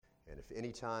If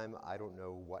any time I don't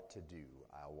know what to do,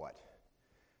 I'll what?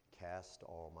 Cast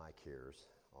all my cares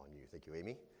on you. Thank you,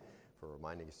 Amy, for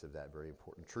reminding us of that very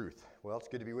important truth. Well, it's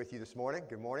good to be with you this morning.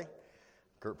 Good morning.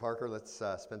 Kurt Parker, let's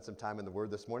spend some time in the Word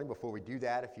this morning. Before we do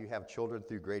that, if you have children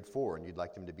through grade 4 and you'd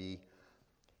like them to be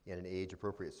in an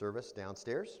age-appropriate service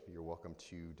downstairs, you're welcome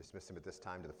to dismiss them at this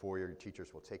time to the foyer. Your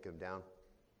teachers will take them down,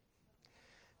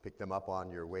 pick them up on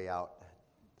your way out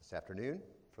this afternoon.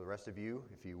 For the rest of you,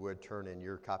 if you would turn in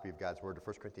your copy of God's Word to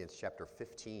 1 Corinthians chapter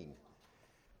 15. 1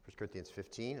 Corinthians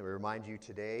 15. And we remind you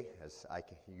today, as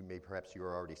perhaps you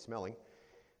are already smelling,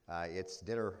 it's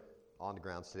dinner on the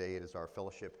grounds today. It is our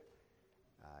fellowship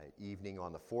evening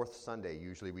on the fourth Sunday.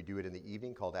 Usually we do it in the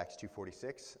evening, called Acts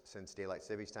 2:46. Since Daylight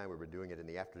Savings Time, we've been doing it in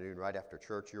the afternoon, right after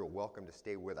church. You're welcome to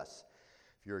stay with us.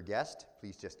 If you're a guest,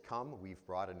 please just come. We've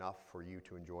brought enough for you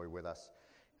to enjoy with us.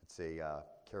 It's a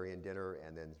carry-in dinner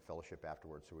and then fellowship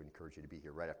afterwards, so we encourage you to be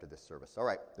here right after this service. All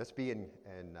right, let's be in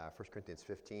 1 Corinthians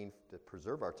 15 to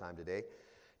preserve our time today.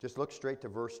 Just look straight to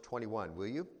verse 21, will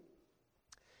you?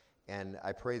 And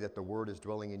I pray that the word is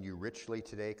dwelling in you richly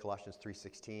today. Colossians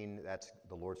 3:16, that's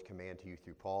the Lord's command to you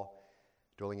through Paul.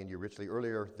 Dwelling in you richly.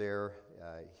 Earlier there,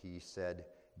 he said,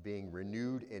 being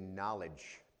renewed in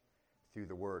knowledge through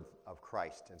the word of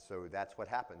Christ. And so that's what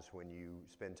happens when you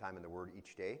spend time in the word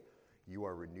each day. You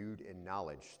are renewed in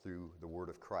knowledge through the word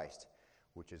of Christ,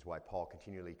 which is why Paul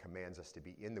continually commands us to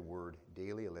be in the word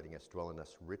daily, letting us dwell in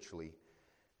us richly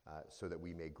so that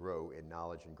we may grow in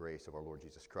knowledge and grace of our Lord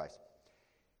Jesus Christ.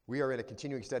 We are in a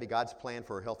continuing study, God's Plan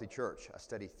for a Healthy Church, a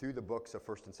study through the books of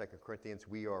 1st and 2nd Corinthians.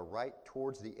 We are right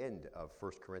towards the end of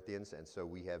 1st Corinthians, and so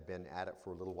we have been at it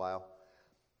for a little while.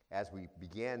 As we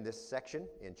began this section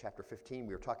in chapter 15,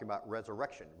 we were talking about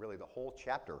resurrection. Really, the whole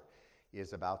chapter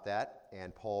is about that,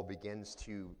 and Paul begins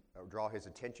to draw his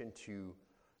attention to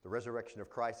the resurrection of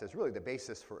Christ as really the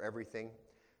basis for everything,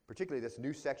 particularly this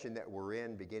new section that we're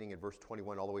in, beginning in verse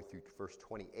 21 all the way through verse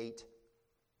 28,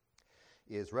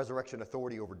 is resurrection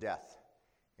authority over death,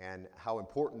 and how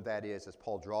important that is as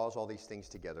Paul draws all these things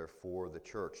together for the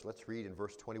church. Let's read in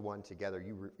verse 21 together.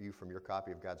 You from your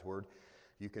copy of God's Word.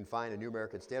 You can find a New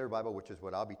American Standard Bible, which is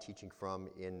what I'll be teaching from,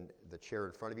 in the chair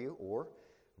in front of you, or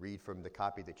read from the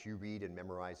copy that you read and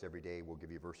memorize every day. We'll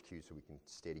give you verse cues so we can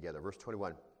stay together. Verse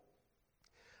 21.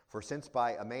 For since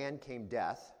by a man came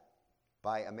death,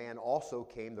 by a man also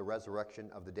came the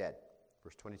resurrection of the dead.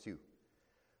 Verse 22.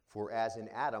 For as in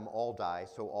Adam all die,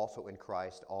 so also in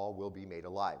Christ all will be made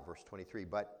alive. Verse 23.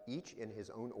 But each in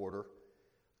his own order,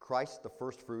 Christ the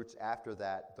firstfruits, after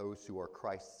that those who are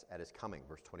Christ's at his coming.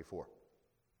 Verse 24.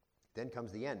 Then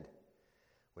comes the end,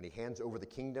 when he hands over the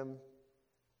kingdom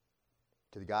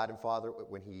to the God and Father,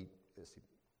 when he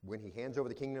hands over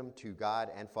the kingdom to God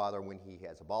and Father, when he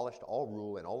has abolished all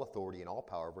rule and all authority and all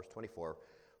power. Verse 24,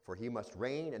 for he must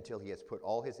reign until he has put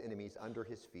all his enemies under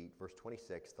his feet. Verse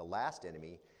 26, the last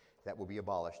enemy that will be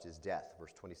abolished is death.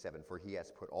 Verse 27, for he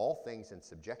has put all things in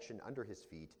subjection under his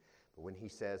feet. But when he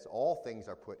says all things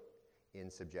are put in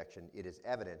subjection, it is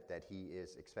evident that he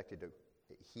is expected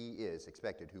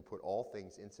who put all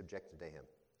things in subjection to him.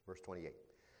 Verse 28,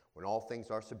 when all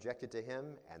things are subjected to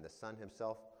him, and the Son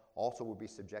himself also will be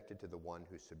subjected to the one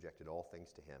who subjected all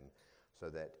things to him, so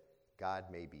that God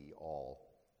may be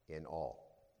all in all.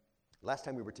 Last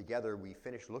time we were together, we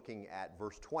finished looking at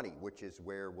verse 20, which is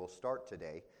where we'll start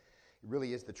today. It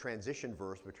really is the transition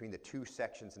verse between the two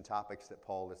sections and topics that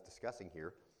Paul is discussing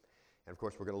here. And of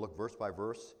course, we're going to look verse by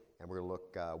verse, and we're going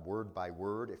to look word by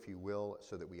word, if you will,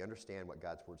 so that we understand what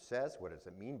God's word says. What does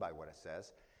it mean by what it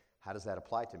says? How does that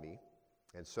apply to me?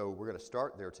 And so we're going to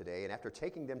start there today. And after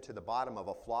taking them to the bottom of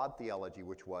a flawed theology,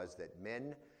 which was that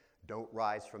men don't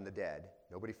rise from the dead,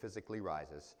 nobody physically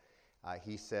rises,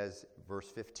 he says,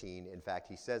 verse 15, in fact,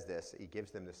 he says this, he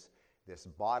gives them this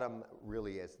bottom,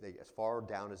 really, as far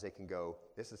down as they can go.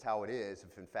 This is how it is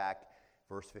if, in fact,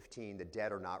 verse 15, the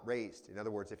dead are not raised. In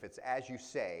other words, if it's as you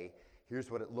say,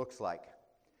 here's what it looks like.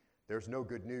 There's no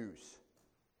good news.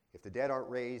 If the dead aren't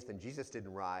raised and Jesus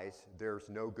didn't rise, there's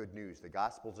no good news. The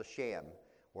gospel's a sham,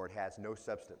 or it has no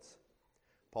substance.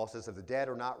 Paul says, if the dead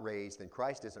are not raised, then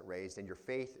Christ isn't raised, and your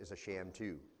faith is a sham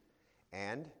too.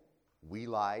 And we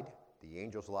lied, the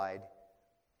angels lied,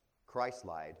 Christ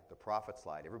lied, the prophets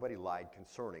lied, everybody lied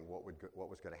concerning what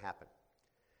was going to happen.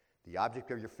 The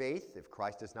object of your faith, if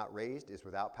Christ is not raised, is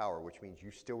without power, which means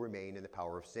you still remain in the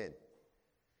power of sin.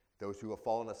 Those who have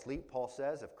fallen asleep, Paul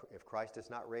says, if Christ is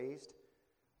not raised,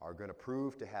 are going to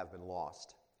prove to have been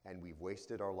lost, and we've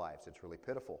wasted our lives. It's really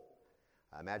pitiful.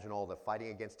 Imagine all the fighting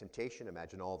against temptation,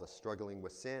 imagine all the struggling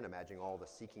with sin, imagine all the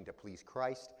seeking to please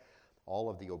Christ,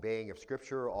 all of the obeying of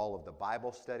Scripture, all of the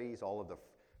Bible studies, all of the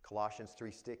Colossians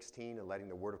 3:16, and letting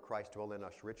the word of Christ dwell in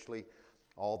us richly.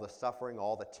 All the suffering,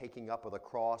 all the taking up of the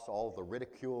cross, all of the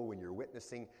ridicule when you're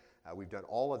witnessing. We've done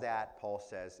all of that. Paul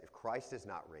says, if Christ is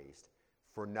not raised,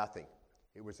 for nothing.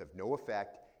 It was of no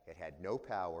effect. It had no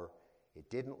power. It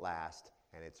didn't last.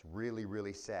 And it's really,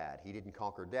 really sad. He didn't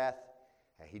conquer death.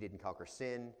 And he didn't conquer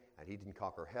sin. And he didn't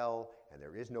conquer hell. And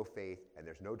there is no faith. And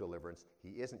there's no deliverance.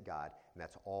 He isn't God. And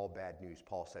that's all bad news.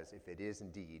 Paul says, if it is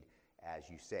indeed as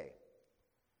you say.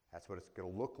 That's what it's going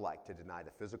to look like to deny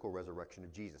the physical resurrection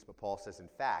of Jesus. But Paul says, in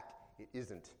fact, it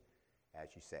isn't as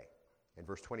you say. And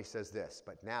verse 20 says this,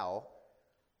 but now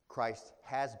Christ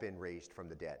has been raised from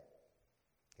the dead.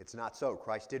 It's not so.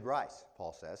 Christ did rise,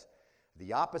 Paul says.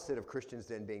 The opposite of Christians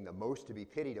then being the most to be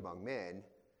pitied among men,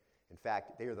 in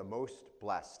fact, they are the most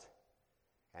blessed.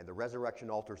 And the resurrection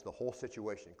alters the whole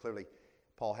situation. Clearly,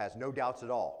 Paul has no doubts at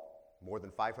all. More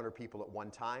than 500 people at one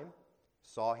time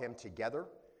saw him together.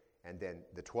 And then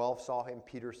the 12 saw him,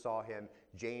 Peter saw him,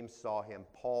 James saw him,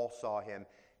 Paul saw him.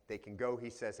 They can go,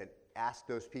 he says, and ask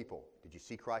those people, did you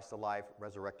see Christ alive,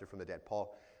 resurrected from the dead?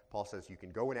 Paul says, you can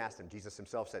go and ask them. Jesus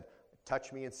himself said,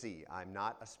 touch me and see. I'm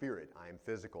not a spirit. I am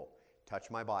physical.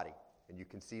 Touch my body, and you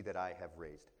can see that I have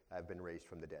been raised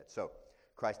from the dead. So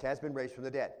Christ has been raised from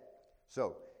the dead.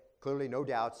 So clearly no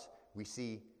doubts. We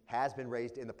see has been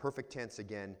raised in the perfect tense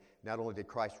again. Not only did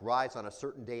Christ rise on a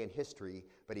certain day in history,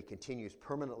 but he continues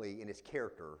permanently in his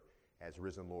character as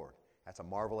risen Lord. That's a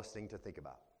marvelous thing to think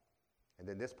about. And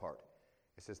then this part,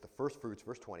 it says the first fruits,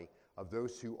 verse 20, of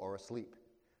those who are asleep.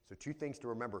 So two things to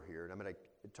remember here, and I'm going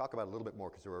to talk about it a little bit more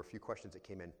because there were a few questions that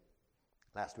came in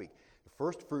last week. The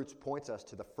first fruits points us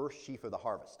to the first sheaf of the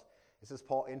harvest. This is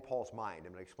in Paul's mind.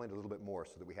 I'm going to explain it a little bit more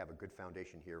so that we have a good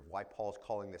foundation here of why Paul's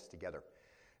calling this together.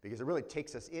 Because it really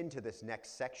takes us into this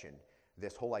next section,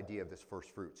 this whole idea of this first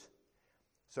fruits.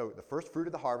 So the first fruit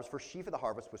of the harvest, first sheaf of the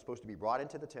harvest was supposed to be brought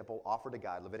into the temple, offered to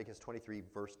God. Leviticus 23,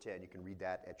 verse 10. You can read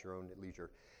that at your own leisure.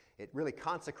 It really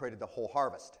consecrated the whole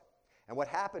harvest. And what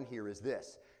happened here is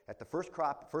this, that the first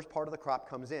part of the crop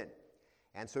comes in.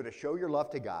 And so to show your love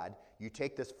to God, you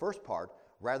take this first part,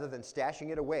 rather than stashing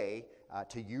it away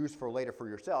to use for later for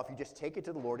yourself, you just take it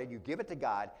to the Lord and you give it to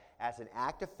God as an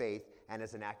act of faith and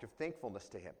as an act of thankfulness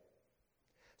to him.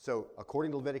 So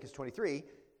according to Leviticus 23,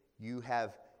 you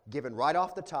have given right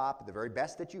off the top, the very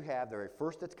best that you have, the very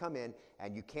first that's come in,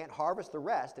 and you can't harvest the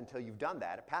rest until you've done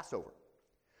that at Passover.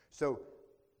 So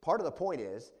part of the point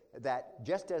is that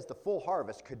just as the full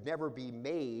harvest could never be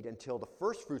made until the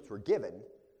first fruits were given,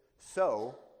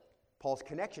 so Paul's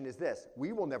connection is this: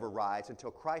 we will never rise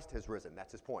until Christ has risen.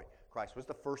 That's his point. Christ was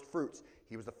the first fruits.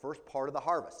 He was the first part of the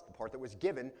harvest, the part that was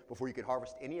given before you could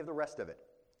harvest any of the rest of it.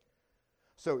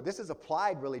 So this is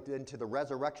applied really into the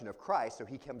resurrection of Christ. So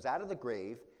he comes out of the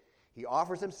grave. He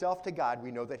offers himself to God.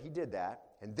 We know that he did that.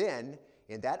 And then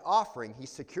in that offering, he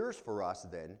secures for us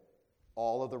then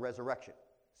all of the resurrection.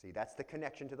 See, that's the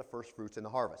connection to the first fruits in the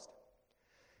harvest.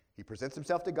 He presents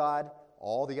himself to God.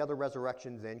 All the other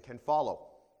resurrections then can follow.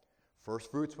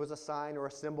 First fruits was a sign or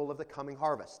a symbol of the coming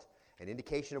harvest, an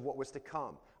indication of what was to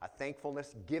come, a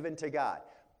thankfulness given to God.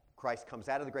 Christ comes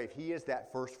out of the grave. He is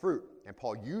that first fruit. And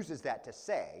Paul uses that to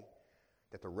say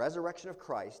that the resurrection of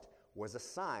Christ was a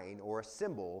sign or a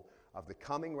symbol of the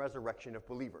coming resurrection of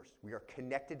believers. We are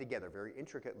connected together very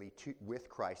intricately with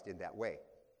Christ in that way.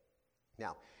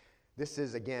 Now, this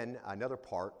is, again, another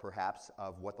part, perhaps,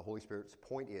 of what the Holy Spirit's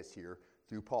point is here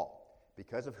through Paul.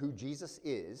 Because of who Jesus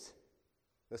is,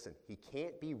 listen, he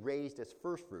can't be raised as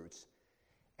first fruits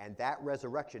and that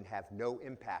resurrection have no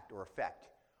impact or effect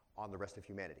on the rest of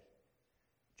humanity.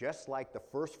 Just like the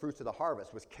first fruits of the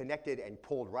harvest was connected and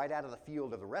pulled right out of the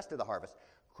field of the rest of the harvest,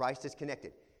 Christ is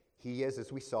connected. He is,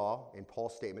 as we saw in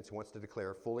Paul's statements, he wants to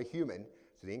declare fully human,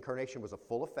 so the incarnation was a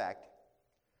full effect.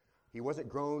 He wasn't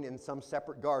grown in some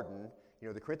separate garden. You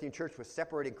know, the Corinthian church was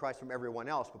separating Christ from everyone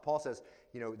else, but Paul says,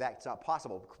 that's not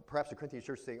possible. Perhaps the Corinthian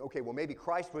church is saying, okay, well, maybe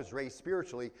Christ was raised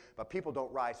spiritually, but people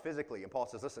don't rise physically. And Paul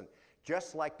says, listen,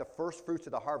 just like the first fruits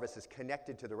of the harvest is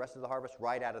connected to the rest of the harvest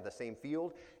right out of the same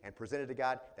field and presented to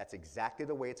God, that's exactly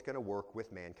the way it's going to work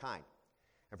with mankind.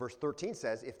 And verse 13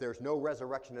 says, if there's no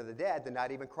resurrection of the dead, then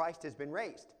not even Christ has been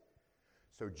raised.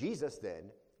 So Jesus then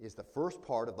is the first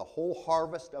part of the whole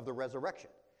harvest of the resurrection.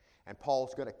 And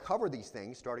Paul's going to cover these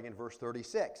things starting in verse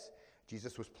 36.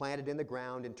 Jesus was planted in the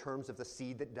ground in terms of the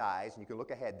seed that dies. And you can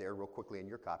look ahead there real quickly in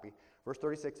your copy. Verse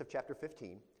 36 of chapter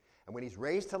 15. And when he's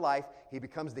raised to life, he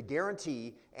becomes the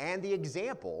guarantee and the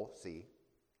example,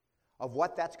 of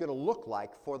what that's going to look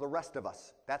like for the rest of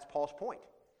us. That's Paul's point.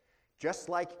 Just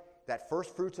like that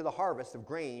first fruits of the harvest of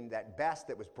grain, that best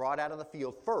that was brought out of the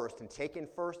field first and taken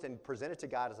first and presented to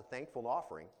God as a thankful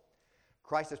offering,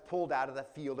 Christ is pulled out of the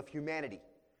field of humanity,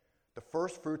 the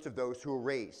first fruits of those who are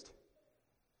raised.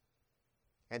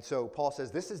 And so Paul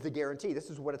says this is the guarantee. This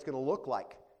is what it's going to look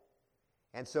like.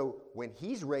 And so when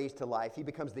he's raised to life, he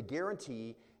becomes the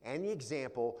guarantee and the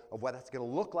example of what that's going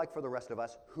to look like for the rest of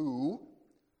us who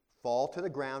fall to the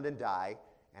ground and die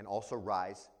and also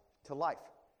rise to life.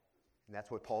 And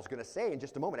that's what Paul's going to say in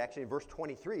just a moment. Actually, in verse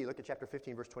 23, look at chapter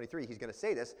 15, verse 23, he's going to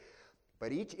say this.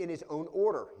 But each in his own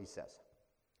order, he says.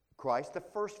 Christ the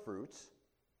first fruits.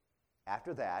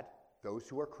 After that, those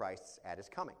who are Christ's at his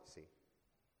coming. See?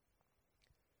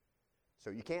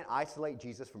 So you can't isolate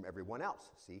Jesus from everyone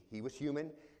else. See, he was human,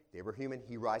 they were human,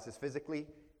 he rises physically,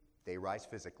 they rise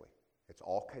physically. It's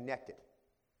all connected.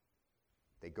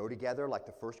 They go together like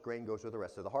the first grain goes with the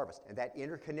rest of the harvest. And that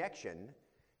interconnection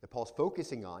that Paul's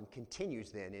focusing on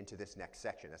continues then into this next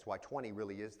section. That's why 20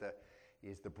 really is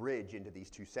the bridge into these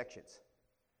two sections.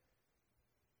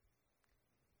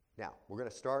 Now, we're going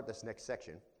to start this next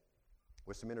section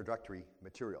with some introductory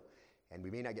material. And we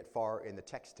may not get far in the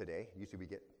text today. Usually we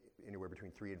get anywhere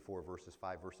between 3 and 4 verses,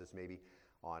 5 verses maybe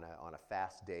on a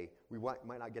fast day. We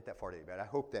might not get that far today, but I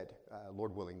hope that,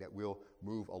 Lord willing, that we'll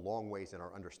move a long ways in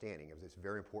our understanding of these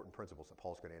very important principles that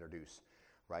Paul's going to introduce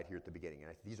right here at the beginning.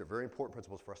 And these are very important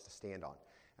principles for us to stand on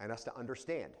and us to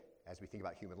understand as we think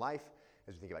about human life,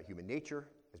 as we think about human nature,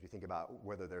 as we think about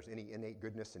whether there's any innate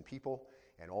goodness in people,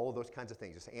 and all of those kinds of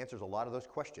things. This answers a lot of those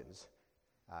questions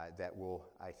that will,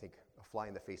 I think, fly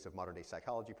in the face of modern-day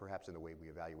psychology, perhaps in the way we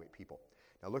evaluate people.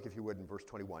 Now look, if you would, in verse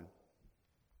 21.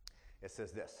 It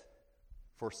says this,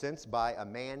 "For since by a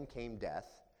man came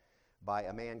death, by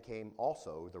a man came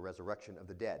also the resurrection of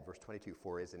the dead." Verse 22,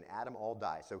 "For as in Adam all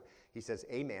die." So he says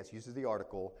a man, so he uses the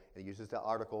article, and he uses the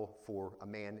article for a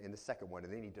man in the second one,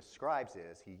 and then he describes it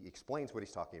as he explains what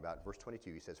he's talking about. Verse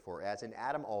 22, he says, "For as in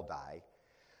Adam all die,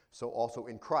 so also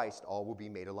in Christ all will be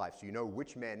made alive." So you know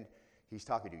which men he's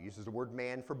talking to. He uses the word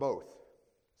man for both.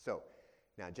 So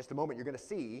now in just a moment you're going to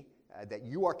see that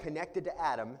you are connected to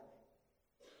Adam,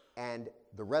 and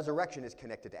the resurrection is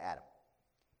connected to Adam.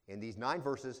 In these 9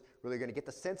 verses, really going to get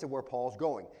the sense of where Paul's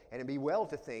going. And it'd be well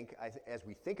to think, as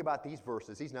we think about these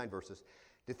verses, these 9 verses,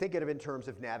 to think of it in terms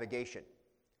of navigation.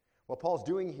 What Paul's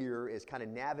doing here is kind of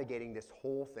navigating this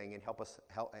whole thing and help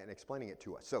and explaining it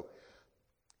to us. So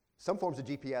some forms of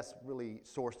GPS really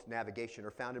sourced navigation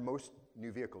are found in most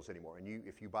new vehicles anymore. And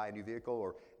if you buy a new vehicle,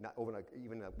 or not,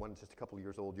 even one just a couple of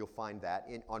years old, you'll find that.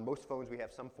 On most phones, we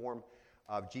have some form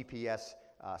of GPS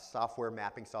software,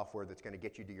 mapping software that's going to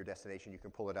get you to your destination. You can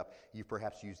pull it up. You've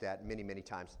perhaps used that many, many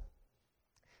times.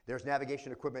 There's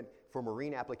navigation equipment for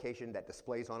marine application that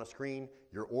displays on a screen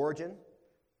your origin,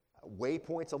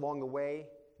 waypoints along the way,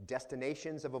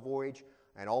 destinations of a voyage,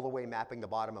 and all the way mapping the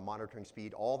bottom and monitoring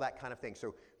speed, all that kind of thing.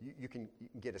 So you can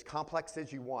get as complex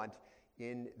as you want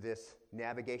in this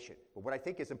navigation. But what I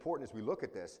think is important as we look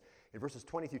at this, in verses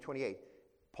 20 through 28,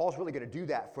 Paul's really going to do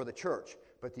that for the church.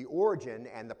 But the origin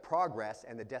and the progress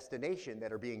and the destination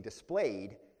that are being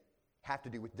displayed have to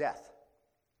do with death.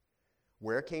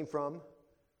 Where it came from,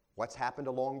 what's happened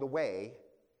along the way,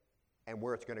 and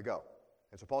where it's going to go.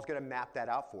 And so Paul's going to map that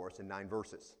out for us in 9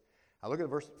 verses. Now look at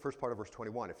the first part of verse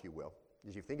 21, if you will.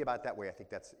 As you think about it that way, I think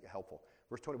that's helpful.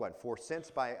 Verse 21, "For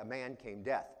since by a man came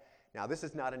death." Now this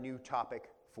is not a new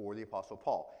topic for the Apostle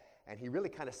Paul. And he really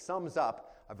kind of sums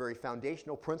up a very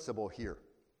foundational principle here.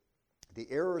 The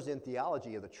errors in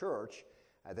theology of the church,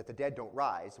 that the dead don't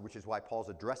rise, which is why Paul's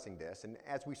addressing this. And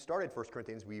as we started 1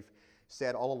 Corinthians, we've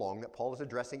said all along that Paul is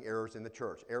addressing errors in the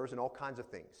church, errors in all kinds of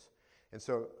things. And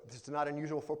so this is not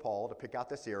unusual for Paul to pick out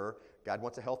this error. God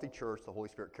wants a healthy church. The Holy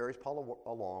Spirit carries Paul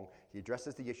along. He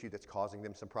addresses the issue that's causing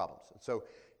them some problems. And so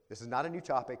this is not a new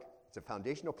topic. It's a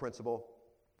foundational principle.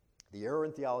 The error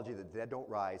in theology that the dead don't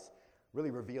rise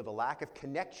really revealed a lack of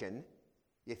connection,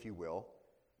 if you will,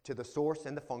 to the source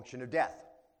and the function of death.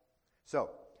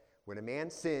 So when a man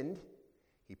sinned,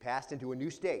 he passed into a new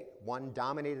state, one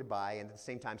dominated by and at the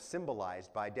same time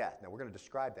symbolized by death. Now we're going to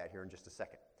describe that here in just a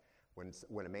second.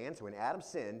 When Adam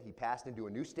sinned, he passed into a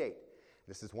new state.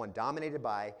 This is one dominated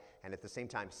by and at the same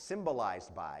time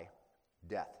symbolized by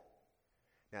death.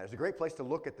 Now, there's a great place to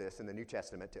look at this in the New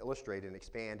Testament to illustrate and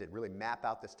expand and really map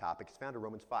out this topic. It's found in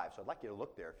Romans 5. So I'd like you to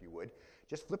look there if you would.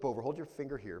 Just flip over, hold your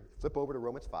finger here, flip over to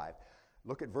Romans 5.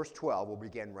 Look at verse 12. We'll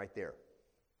begin right there.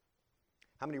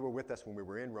 How many were with us when we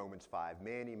were in Romans 5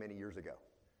 many, many years ago?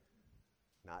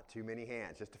 Not too many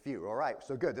hands, just a few. All right,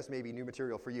 so good. This may be new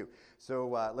material for you. So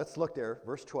let's look there,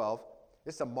 verse 12.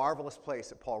 This is a marvelous place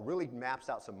that Paul really maps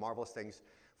out some marvelous things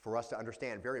for us to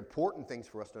understand, very important things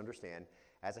for us to understand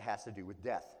as it has to do with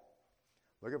death.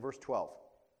 Look at verse 12,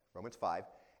 Romans 5,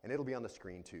 and it'll be on the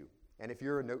screen too. And if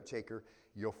you're a note taker,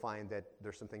 you'll find that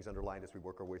there's some things underlined as we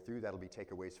work our way through. That'll be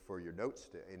takeaways for your notes,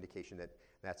 to indication that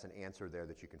that's an answer there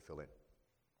that you can fill in.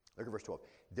 Look at verse 12.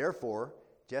 Therefore,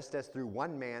 just as through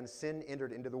one man sin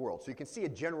entered into the world. So you can see a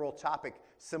general topic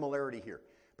similarity here,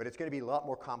 but it's going to be a lot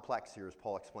more complex here as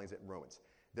Paul explains it in Romans.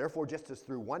 Therefore, just as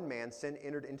through one man sin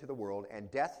entered into the world,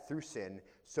 and death through sin,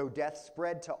 so death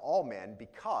spread to all men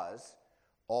because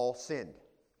all sinned.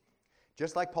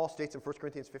 Just like Paul states in 1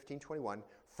 Corinthians 15:21,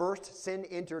 first sin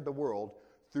entered the world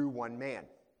through one man.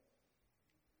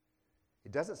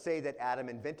 It doesn't say that Adam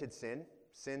invented sin.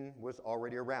 Sin was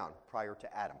already around prior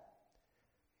to Adam.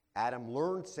 Adam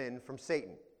learned sin from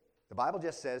Satan. The Bible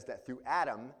just says that through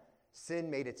Adam, sin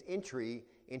made its entry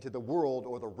into the world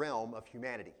or the realm of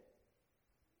humanity.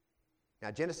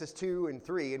 Now, Genesis 2 and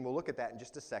 3, and we'll look at that in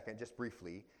just a second, just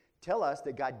briefly, tell us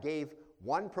that God gave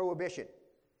one prohibition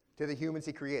to the humans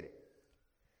he created.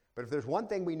 But if there's one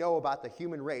thing we know about the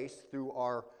human race through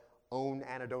our own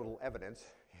anecdotal evidence,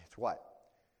 it's what?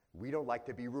 We don't like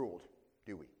to be ruled,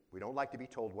 do we? We don't like to be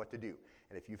told what to do.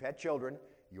 And if you've had children,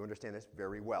 you understand this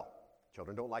very well.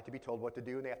 Children don't like to be told what to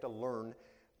do, and they have to learn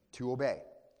to obey.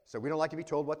 So we don't like to be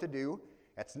told what to do.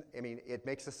 It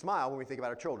makes us smile when we think about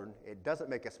our children. It doesn't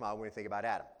make us smile when we think about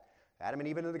Adam. Adam and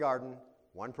Eve in the garden,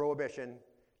 one prohibition,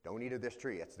 don't eat of this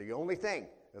tree. That's the only thing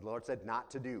that the Lord said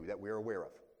not to do that we're aware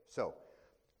of. So,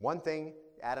 one thing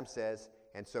Adam says,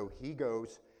 and so he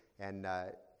goes, and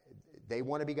they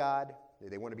want to be God.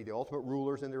 They want to be the ultimate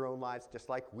rulers in their own lives, just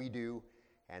like we do.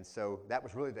 And so that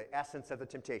was really the essence of the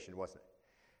temptation, wasn't it?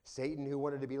 Satan, who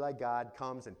wanted to be like God,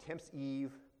 comes and tempts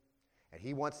Eve, and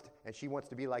she wants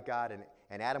to be like God,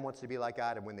 and Adam wants to be like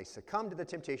God. And when they succumb to the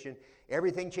temptation,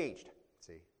 everything changed.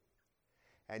 See?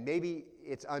 And maybe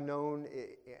it's unknown,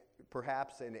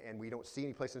 perhaps, and we don't see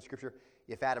any place in Scripture,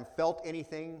 if Adam felt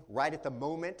anything right at the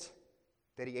moment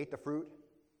that he ate the fruit.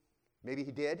 Maybe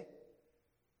he did.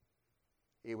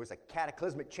 It was a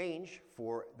cataclysmic change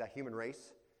for the human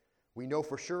race. We know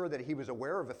for sure that he was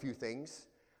aware of a few things: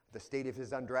 the state of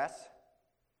his undress,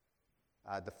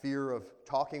 the fear of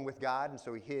talking with God, and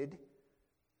so he hid,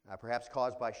 perhaps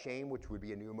caused by shame, which would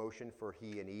be a new emotion for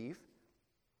he and Eve.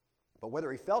 But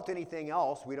whether he felt anything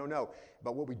else, we don't know.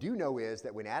 But what we do know is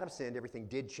that when Adam sinned, everything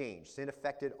did change. Sin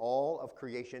affected all of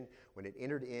creation when it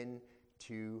entered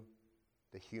into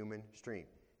the human stream.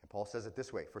 And Paul says it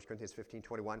this way, 1 Corinthians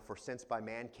 15:21, for since by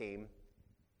man came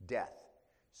death.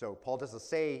 So Paul doesn't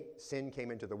say sin came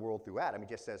into the world through Adam. He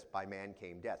just says by man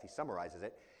came death. He summarizes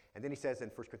it. And then he says in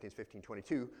 1 Corinthians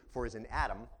 15:22, for as in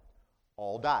Adam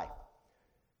all die.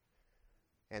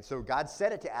 And so God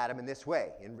said it to Adam in this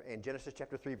way. In Genesis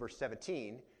chapter 3, verse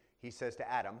 17, he says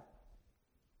to Adam,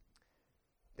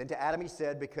 then to Adam he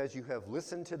said, because you have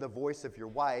listened to the voice of your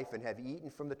wife and have eaten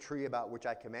from the tree about which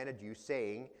I commanded you,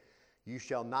 saying, you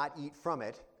shall not eat from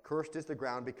it. Cursed is the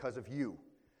ground because of you.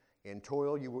 In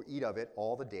toil you will eat of it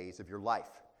all the days of your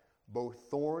life. Both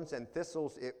thorns and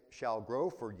thistles it shall grow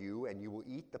for you, and you will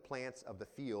eat the plants of the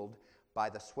field. By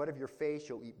the sweat of your face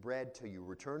you'll eat bread till you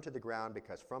return to the ground,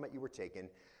 because from it you were taken.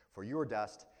 For you are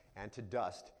dust, and to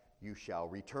dust you shall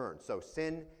return. So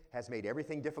sin has made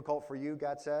everything difficult for you,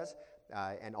 God says,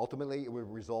 and ultimately it will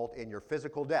result in your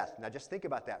physical death. Now just think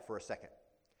about that for a second.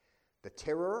 The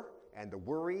terror and the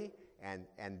worry and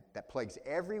that plagues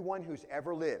everyone who's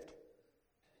ever lived,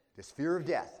 this fear of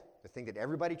death, the thing that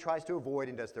everybody tries to avoid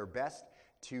and does their best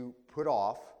to put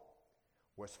off,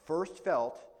 was first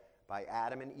felt by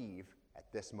Adam and Eve at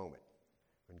this moment,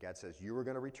 when God says, you are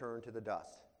going to return to the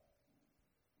dust.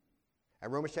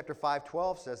 And Romans chapter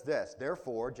 5:12 says this,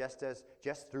 therefore, just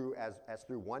through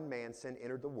one man sin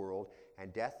entered the world,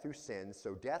 and death through sin,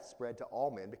 so death spread to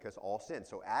all men because all sinned.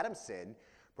 So Adam's sin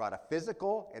brought a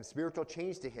physical and spiritual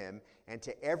change to him and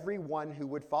to everyone who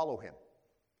would follow him.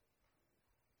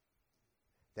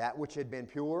 That which had been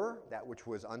pure, that which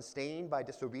was unstained by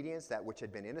disobedience, that which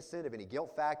had been innocent of any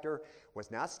guilt factor, was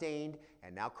now stained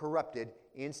and now corrupted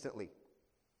instantly.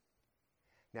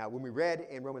 Now, when we read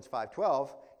in Romans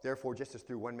 5:12, therefore, just as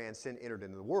through one man sin entered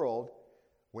into the world,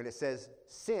 when it says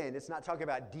sin, it's not talking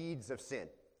about deeds of sin,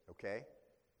 okay?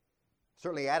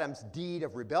 Certainly Adam's deed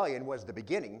of rebellion was the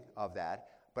beginning of that,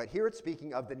 but here it's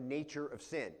speaking of the nature of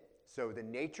sin. So the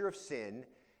nature of sin,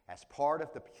 as part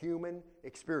of the human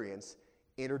experience,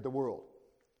 entered the world.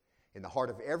 In the heart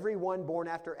of everyone born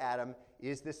after Adam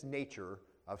is this nature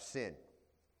of sin.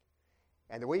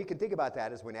 And the way you can think about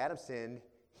that is when Adam sinned,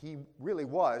 he really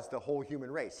was the whole human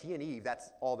race. He and Eve,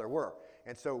 that's all there were.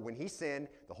 And so when he sinned,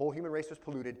 the whole human race was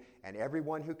polluted, and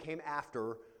everyone who came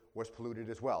after was polluted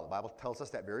as well. The Bible tells us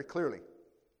that very clearly.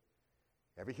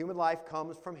 Every human life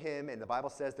comes from him, and the Bible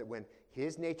says that when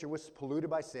his nature was polluted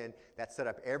by sin, that set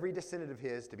up every descendant of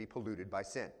his to be polluted by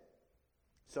sin.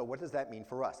 So what does that mean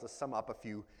for us? Let's sum up a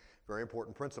few very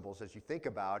important principles as you think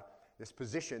about this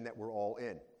position that we're all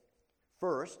in.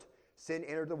 First, sin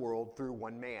entered the world through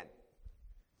one man.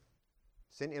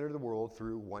 Sin entered the world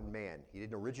through one man. He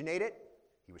didn't originate it.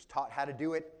 He was taught how to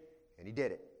do it, and he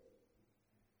did it.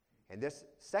 And this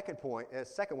second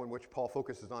one, which Paul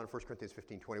focuses on in 1 Corinthians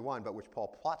 15:21, but which Paul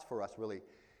plots for us really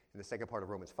in the second part of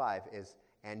Romans 5, is,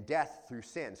 and death through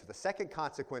sin. So the second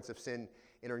consequence of sin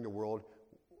entering the world,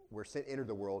 where sin entered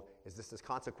the world, is this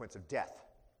consequence of death.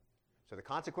 So the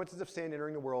consequences of sin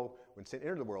entering the world, when sin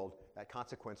entered the world, that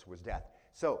consequence was death.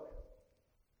 So,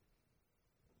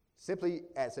 simply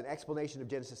as an explanation of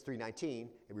Genesis 3:19,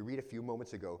 that we read a few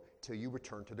moments ago, till you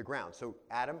return to the ground. So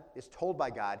Adam is told by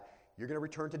God, you're going to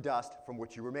return to dust from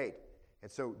which you were made.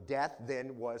 And so death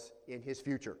then was in his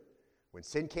future. When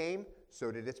sin came,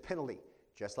 so did its penalty.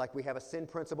 Just like we have a sin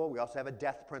principle, we also have a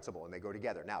death principle, and they go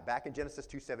together. Now, back in Genesis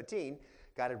 2:17,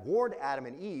 God had warned Adam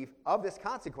and Eve of this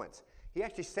consequence. He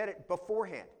actually said it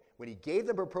beforehand. When he gave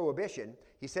them a prohibition,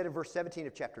 he said in verse 17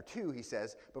 of chapter 2, he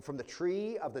says, but from the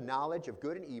tree of the knowledge of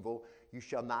good and evil you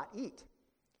shall not eat.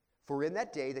 For in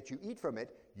that day that you eat from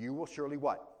it, you will surely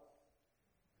what?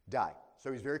 Die.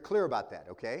 So he's very clear about that,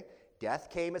 okay? Death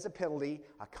came as a penalty,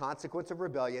 a consequence of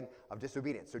rebellion, of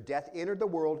disobedience. So death entered the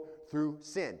world through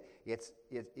sin. It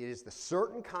is the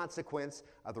certain consequence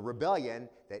of the rebellion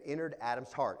that entered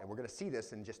Adam's heart. And we're going to see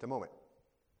this in just a moment.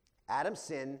 Adam's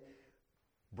sin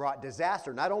brought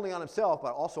disaster not only on himself,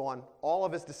 but also on all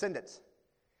of his descendants.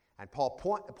 And Paul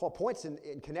points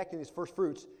in connecting these first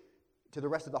fruits to the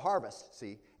rest of the harvest,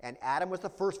 see? And Adam was the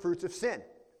first fruits of sin.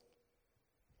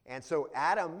 And so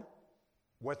Adam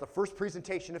was the first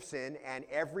presentation of sin, and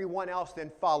everyone else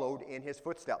then followed in his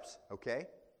footsteps, okay?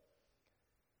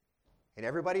 And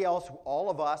everybody else, all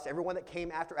of us, everyone that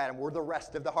came after Adam, were the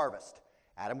rest of the harvest.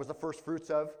 Adam was the first fruits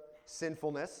of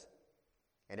sinfulness,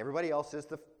 and everybody else is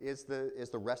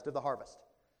the rest of the harvest.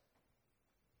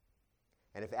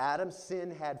 And if Adam's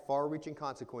sin had far-reaching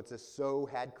consequences, so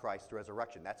had Christ's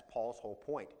resurrection. That's Paul's whole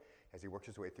point as he works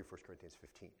his way through 1 Corinthians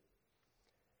 15.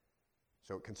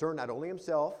 So it concerned not only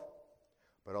himself,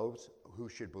 but those who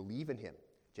should believe in him.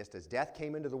 Just as death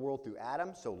came into the world through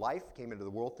Adam, so life came into the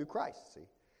world through Christ. See,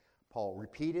 Paul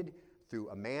repeated through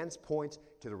a man's points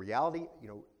to the reality,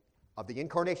 of the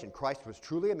incarnation. Christ was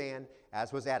truly a man,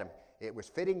 as was Adam. It was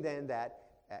fitting then that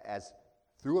as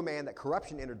through a man that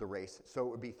corruption entered the race, so it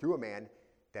would be through a man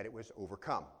that it was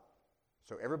overcome.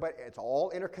 So everybody, it's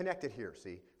all interconnected here,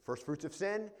 see? First fruits of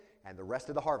sin and the rest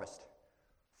of the harvest.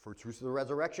 First fruits of the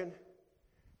resurrection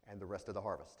and the rest of the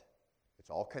harvest. It's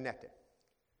all connected.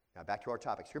 Now back to our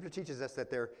topic. Scripture teaches us that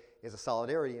there is a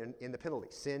solidarity in the penalty.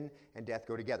 Sin and death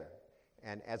go together.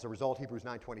 And as a result, Hebrews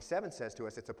 9:27 says to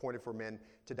us, it's appointed for men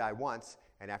to die once,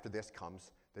 and after this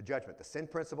comes the judgment. The sin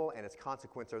principle and its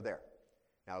consequence are there.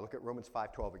 Now look at Romans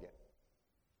 5:12 again.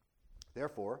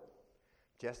 Therefore,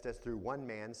 just as through one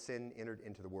man sin entered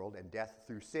into the world, and death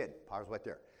through sin. Pause right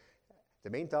there. The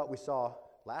main thought we saw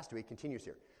last week continues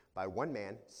here. By one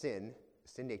man, sin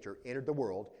nature, entered the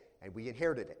world, and we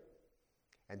inherited it.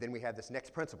 And then we have this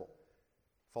next principle,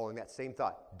 following that same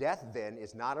thought. Death, then,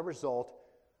 is not a result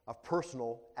of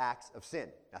personal acts of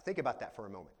sin. Now think about that for a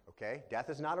moment, okay? Death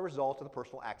is not a result of the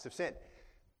personal acts of sin.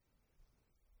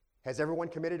 Has everyone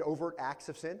committed overt acts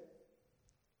of sin?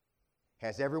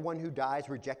 Has everyone who dies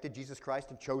rejected Jesus Christ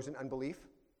and chosen unbelief?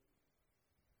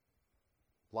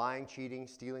 Lying, cheating,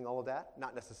 stealing, all of that?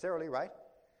 Not necessarily, right?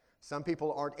 Some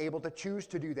people aren't able to choose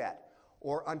to do that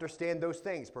or understand those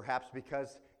things, perhaps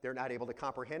because they're not able to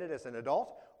comprehend it as an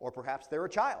adult, or perhaps they're a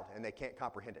child and they can't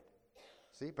comprehend it.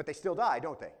 See? But they still die,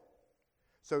 don't they?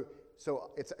 So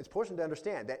it's important to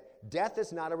understand that death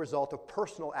is not a result of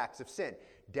personal acts of sin.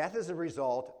 Death is a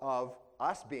result of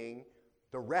us being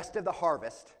the rest of the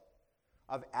harvest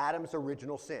of Adam's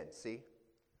original sin. See?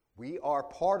 We are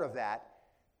part of that.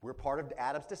 We're part of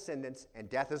Adam's descendants, and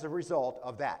death is a result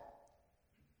of that.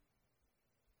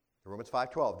 Romans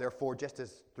 5:12, therefore, just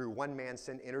as through one man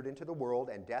sin entered into the world,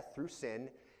 and death through sin,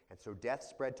 and so death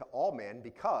spread to all men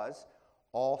because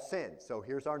all sin. So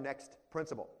here's our next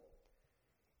principle.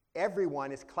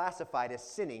 Everyone is classified as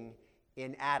sinning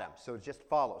in Adam. So it just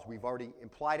follows. We've already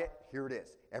implied it. Here it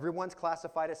is. Everyone's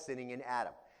classified as sinning in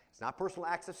Adam. It's not personal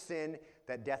acts of sin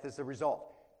that death is the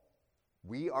result.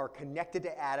 We are connected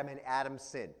to Adam and Adam's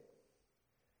sin.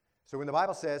 So when the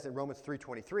Bible says in Romans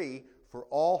 3:23, for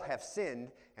all have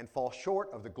sinned and fall short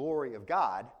of the glory of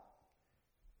God,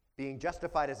 being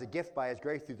justified as a gift by his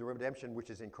grace through the redemption which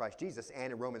is in Christ Jesus,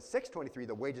 and in Romans 6:23,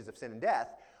 the wages of sin and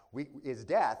death, is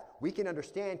death, we can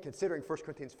understand, considering 1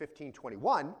 Corinthians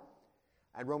 15:21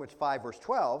 and Romans 5, verse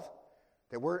 12,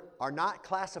 that we are not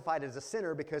classified as a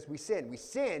sinner because we sin. We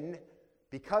sin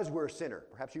because we're a sinner.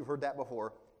 Perhaps you've heard that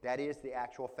before. That is the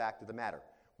actual fact of the matter.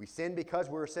 We sin because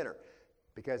we're a sinner,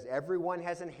 because everyone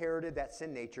has inherited that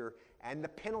sin nature and the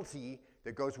penalty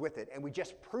that goes with it. And we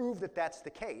just prove that that's the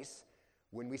case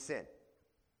when we sin.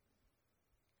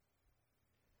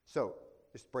 So,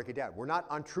 just break it down. We're not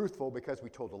untruthful because we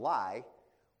told a lie.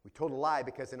 We told a lie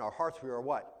because in our hearts we are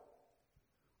what?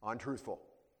 Untruthful.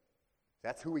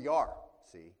 That's who we are,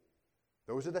 see?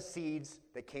 Those are the seeds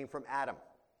that came from Adam.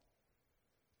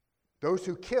 Those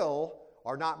who kill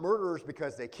are not murderers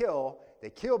because they kill. They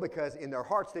kill because in their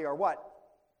hearts they are what?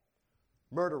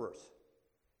 Murderers.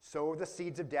 So are the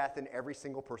seeds of death in every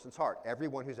single person's heart,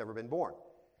 everyone who's ever been born.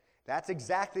 That's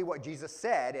exactly what Jesus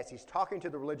said as he's talking to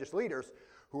the religious leaders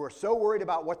who are so worried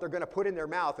about what they're going to put in their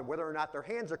mouth and whether or not their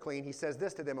hands are clean. He says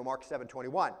this to them in Mark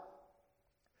 7:21.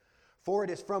 For it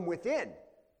is from within,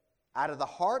 out of the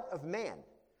heart of man,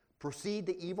 proceed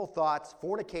the evil thoughts,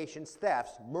 fornications,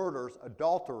 thefts, murders,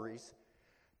 adulteries,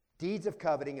 deeds of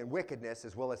coveting and wickedness,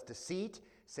 as well as deceit,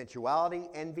 sensuality,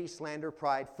 envy, slander,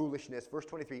 pride, foolishness. Verse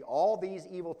 23, all these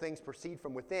evil things proceed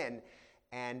from within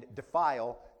and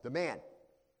defile the man.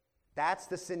 That's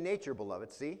the sin nature,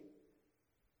 beloved, see?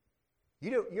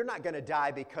 You're not going to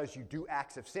die because you do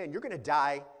acts of sin. You're going to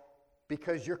die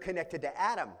because you're connected to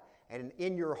Adam, and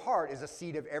in your heart is a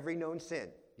seed of every known sin,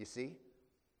 you see?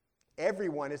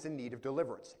 Everyone is in need of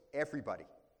deliverance. Everybody.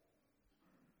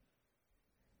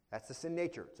 That's the sin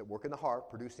nature. It's at work in the heart,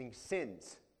 producing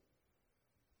sins.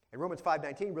 And Romans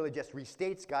 5:19 really just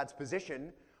restates God's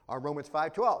position on Romans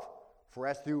 5:12. For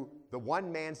as through the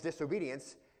one man's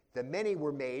disobedience, the many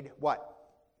were made what?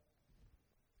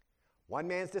 One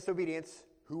man's disobedience,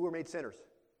 who were made sinners?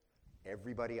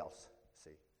 Everybody else.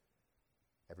 See?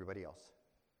 Everybody else.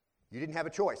 You didn't have a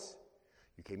choice.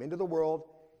 You came into the world,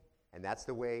 and that's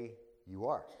the way you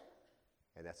are.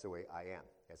 And that's the way I am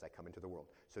as I come into the world.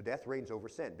 So death reigns over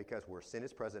sin, because where sin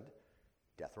is present,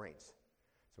 death reigns.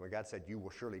 So when God said, you will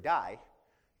surely die,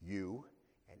 you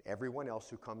and everyone else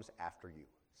who comes after you.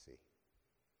 See?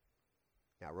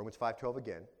 Now, Romans 5:12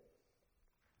 again.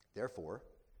 Therefore,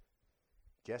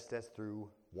 just as through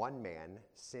one man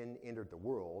sin entered the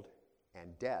world,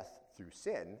 and death through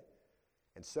sin,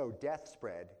 and so death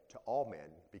spread to all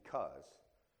men because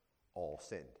all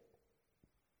sinned.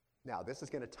 Now, this is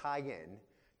going to tie in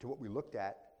to what we looked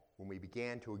at when we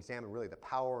began to examine really the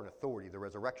power and authority of the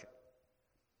resurrection.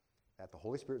 That the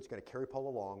Holy Spirit is going to carry Paul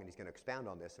along, and he's going to expound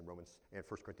on this in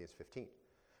 1 Corinthians 15.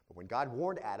 But when God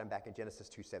warned Adam back in Genesis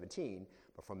 2:17,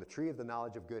 but from the tree of the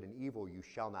knowledge of good and evil you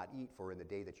shall not eat, for in the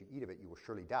day that you eat of it you will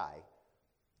surely die,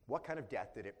 what kind of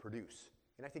death did it produce?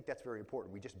 And I think that's very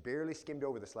important. We just barely skimmed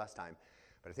over this last time,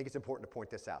 but I think it's important to point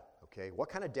this out. Okay, what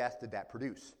kind of death did that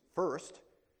produce? First,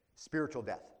 spiritual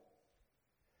death.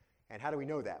 And how do we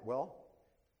know that? Well,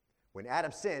 when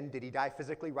Adam sinned, did he die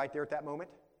physically right there at that moment?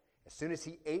 As soon as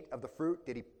he ate of the fruit,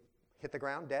 did he hit the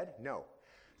ground dead? No.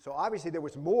 So obviously there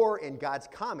was more in God's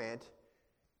comment,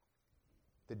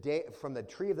 the day from the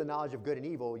tree of the knowledge of good and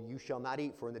evil you shall not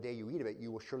eat, for in the day you eat of it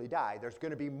you will surely die. There's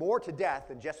going to be more to death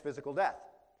than just physical death.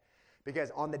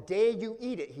 Because on the day you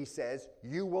eat it, he says,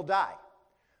 you will die.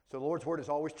 So the Lord's word is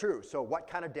always true. So what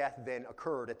kind of death then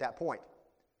occurred at that point?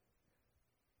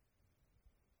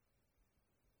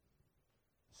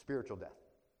 Spiritual death.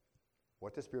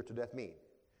 What does spiritual death mean?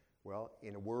 Well,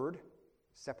 in a word,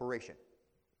 separation.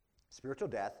 Spiritual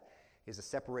death is a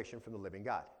separation from the living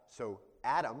God. So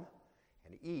Adam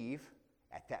and Eve,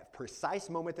 at that precise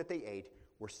moment that they ate,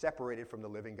 were separated from the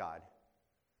living God.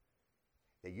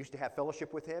 They used to have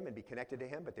fellowship with him and be connected to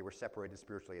him, but they were separated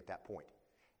spiritually at that point.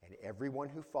 And everyone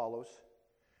who follows,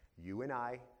 you and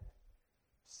I,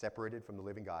 separated from the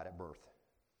living God at birth.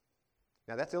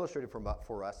 Now that's illustrated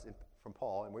for us from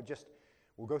Paul, and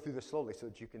we'll go through this slowly so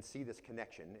that you can see this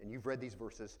connection. And you've read these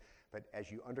verses, but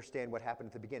as you understand what happened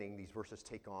at the beginning, these verses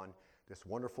take on this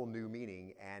wonderful new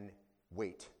meaning and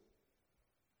weight.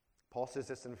 Paul says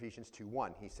this in Ephesians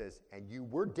 2:1. He says, and you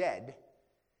were dead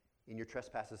in your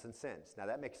trespasses and sins. Now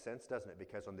that makes sense, doesn't it?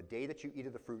 Because on the day that you eat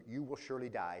of the fruit, you will surely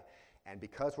die. And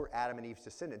because we're Adam and Eve's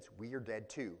descendants, we are dead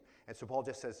too. And so Paul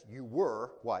just says, you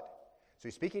were what? So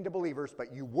he's speaking to believers,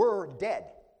 but you were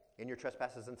dead in your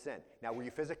trespasses and sin. Now, were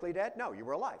you physically dead? No, you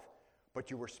were alive. But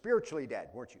you were spiritually dead,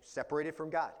 weren't you? Separated from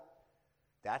God.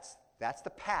 That's the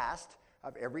past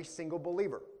of every single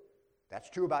believer. That's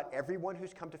true about everyone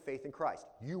who's come to faith in Christ.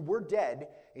 You were dead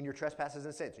in your trespasses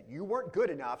and sins. You weren't good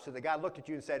enough, so that God looked at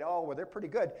you and said, oh, well, they're pretty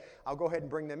good. I'll go ahead and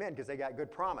bring them in because they got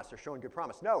good promise. They're showing good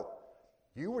promise. No.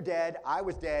 You were dead, I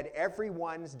was dead,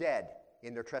 everyone's dead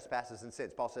in their trespasses and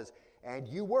sins. Paul says, and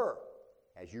you were,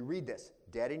 as you read this,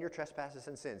 dead in your trespasses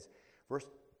and sins. Verse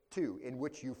 2, in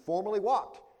which you formerly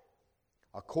walked,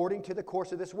 according to the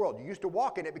course of this world. You used to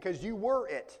walk in it because you were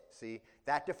it. See,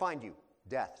 that defined you.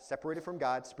 Death, separated from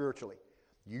God spiritually.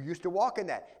 You used to walk in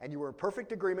that, and you were in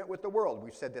perfect agreement with the world.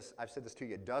 I've said this to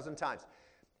you a dozen times.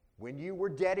 When you were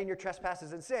dead in your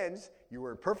trespasses and sins, you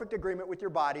were in perfect agreement with your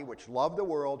body, which loved the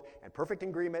world, and perfect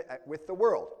agreement with the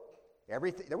world.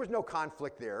 There was no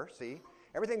conflict there, see?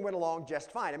 Everything went along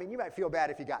just fine. I mean, you might feel bad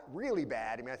if you got really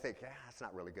bad. I mean, I think, that's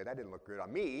not really good. That didn't look good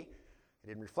on me. It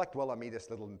didn't reflect well on me, this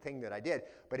little thing that I did.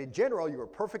 But in general, you were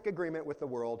in perfect agreement with the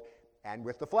world and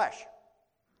with the flesh.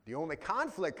 The only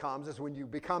conflict comes is when you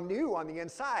become new on the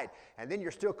inside, and then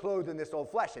you're still clothed in this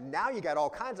old flesh, and now you got all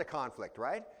kinds of conflict,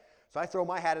 right? So I throw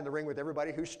my hat in the ring with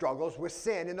everybody who struggles with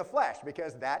sin in the flesh,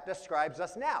 because that describes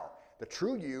us now. The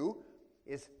true you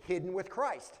is hidden with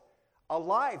Christ,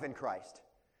 alive in Christ.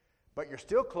 But you're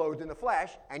still clothed in the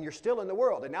flesh, and you're still in the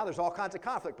world. And now there's all kinds of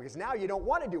conflict, because now you don't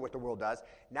want to do what the world does.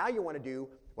 Now you want to do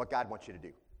what God wants you to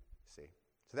do. See?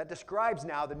 So that describes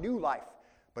now the new life.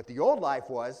 But the old life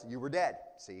was you were dead,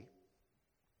 see?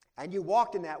 And you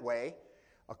walked in that way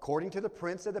according to the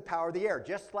prince of the power of the air,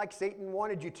 just like Satan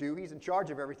wanted you to. He's in charge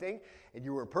of everything, and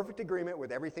you were in perfect agreement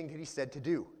with everything that he said to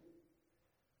do.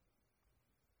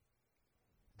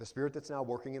 The spirit that's now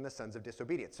working in the sons of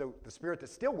disobedience. So the spirit that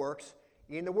still works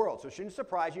in the world. So it shouldn't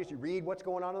surprise you as you read what's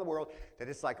going on in the world that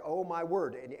it's like, oh my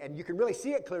word. And you can really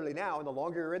see it clearly now, and the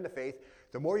longer you're in the faith,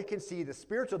 the more you can see the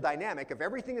spiritual dynamic of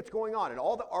everything that's going on and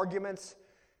all the arguments.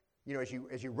 You know,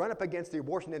 as you run up against the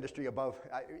abortion industry above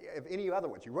any other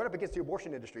ones, you run up against the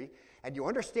abortion industry, and you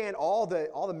understand all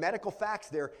the medical facts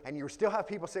there, and you still have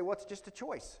people say, well, it's just a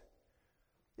choice.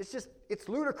 It's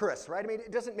ludicrous, right? I mean,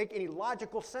 it doesn't make any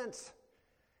logical sense.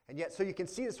 And yet, so you can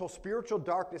see this whole spiritual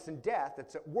darkness and death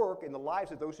that's at work in the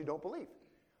lives of those who don't believe.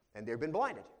 And they've been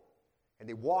blinded. And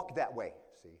they walk that way,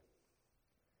 see?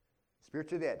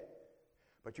 Spiritually dead.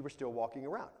 But you were still walking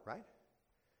around, right?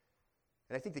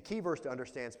 And I think the key verse to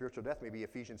understand spiritual death may be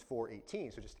Ephesians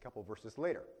 4:18, so just a couple of verses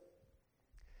later.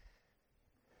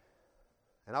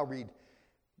 And I'll read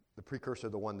the precursor,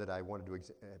 the one that I wanted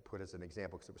to put as an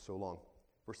example because it was so long.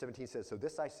 Verse 17 says, so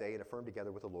this I say and affirm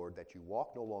together with the Lord, that you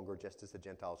walk no longer just as the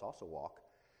Gentiles also walk,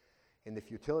 in the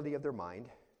futility of their mind,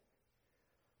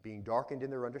 being darkened in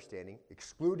their understanding,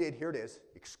 excluded, here it is,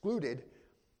 excluded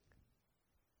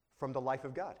from the life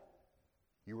of God.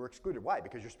 You were excluded. Why?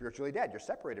 Because you're spiritually dead. You're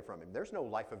separated from him. There's no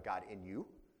life of God in you.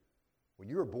 When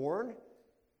you were born,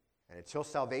 and until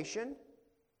salvation,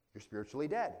 you're spiritually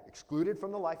dead, excluded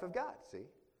from the life of God, see?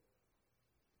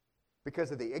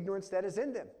 Because of the ignorance that is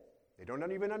in them. They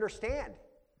don't even understand.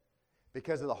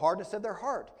 Because of the hardness of their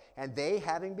heart. And they,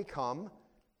 having become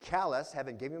callous,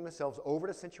 having given themselves over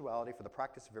to sensuality for the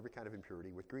practice of every kind of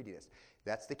impurity with greediness.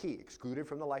 That's the key. Excluded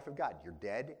from the life of God. You're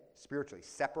dead spiritually,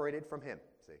 separated from him,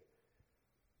 see?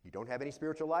 You don't have any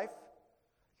spiritual life.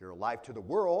 You're alive to the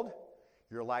world.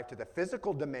 You're alive to the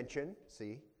physical dimension,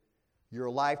 see? You're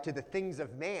alive to the things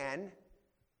of man.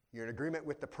 You're in agreement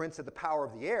with the prince of the power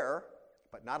of the air,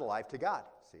 but not alive to God,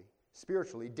 see?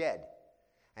 Spiritually dead.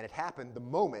 And it happened the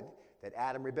moment that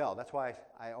Adam rebelled. That's why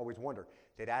I always wonder,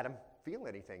 did Adam feel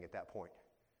anything at that point?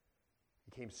 He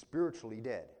became spiritually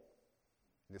dead.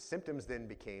 And the symptoms then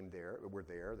were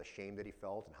there, the shame that he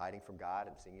felt and hiding from God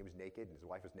and seeing he was naked and his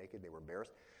wife was naked and they were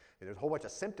embarrassed. And there's a whole bunch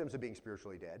of symptoms of being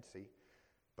spiritually dead, see?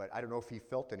 But I don't know if he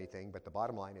felt anything, but the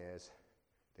bottom line is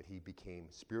that he became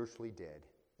spiritually dead.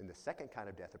 And the second kind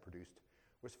of death it produced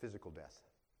was physical death.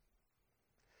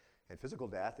 And physical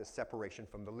death is separation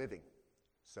from the living.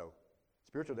 So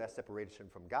spiritual death, separation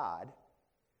from God.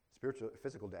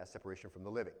 Physical death, separation from the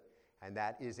living. And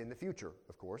that is in the future,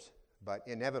 of course, but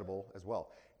inevitable as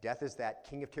well. Death is that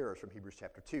king of terrors from Hebrews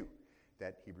chapter 2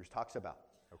 that Hebrews talks about.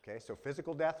 Okay, so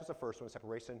physical death was the first one,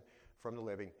 separation from the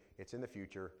living. It's in the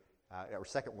future. Or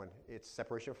second one, it's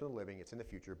separation from the living. It's in the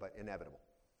future, but inevitable.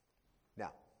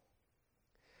 Now,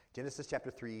 Genesis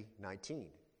chapter 3:19.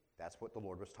 That's what the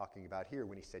Lord was talking about here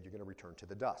when he said you're going to return to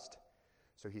the dust.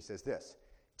 So he says this,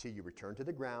 till you return to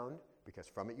the ground, because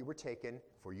from it you were taken,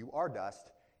 for you are dust,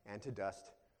 and to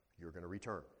dust you're going to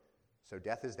return. So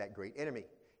death is that great enemy.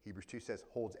 Hebrews 2 says,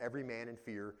 holds every man in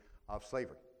fear of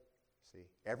slavery. See,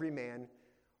 every man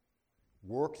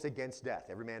works against death.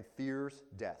 Every man fears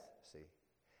death, see.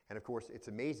 And of course, it's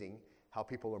amazing how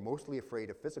people are mostly afraid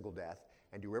of physical death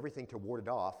and do everything to ward it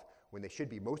off when they should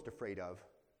be most afraid of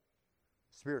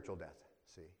spiritual death,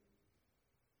 see.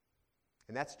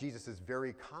 And that's Jesus'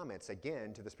 very comments,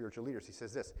 again, to the spiritual leaders. He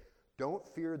says this, don't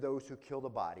fear those who kill the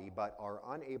body, but are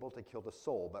unable to kill the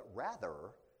soul, but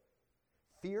rather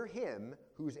fear him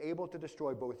who's able to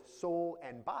destroy both soul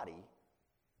and body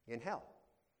in hell.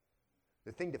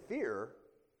 The thing to fear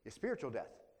is spiritual death.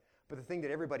 But the thing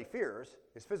that everybody fears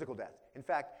is physical death. In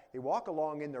fact, they walk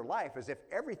along in their life as if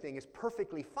everything is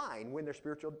perfectly fine when they're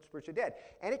spiritually dead.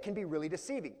 And it can be really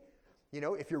deceiving. You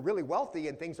know, if you're really wealthy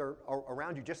and things are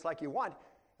around you just like you want,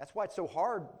 that's why it's so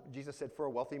hard, Jesus said, for a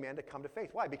wealthy man to come to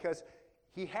faith. Why? Because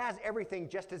he has everything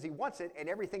just as he wants it, and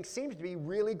everything seems to be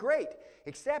really great,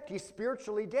 except he's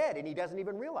spiritually dead, and he doesn't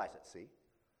even realize it, see?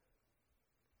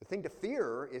 The thing to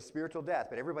fear is spiritual death,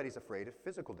 but everybody's afraid of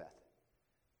physical death.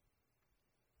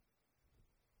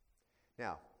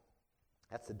 Now,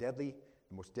 that's the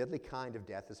most deadly kind of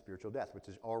death is spiritual death, which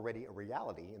is already a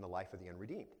reality in the life of the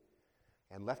unredeemed.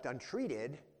 And left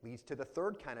untreated leads to the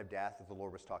third kind of death that the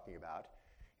Lord was talking about,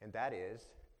 and that is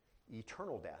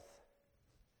eternal death.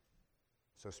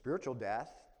 So spiritual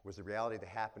death was the reality that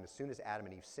happened as soon as Adam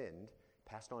and Eve sinned,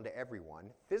 passed on to everyone.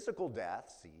 Physical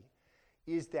death, see,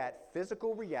 is that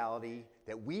physical reality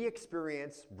that we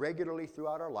experience regularly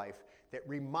throughout our life that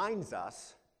reminds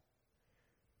us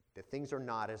that things are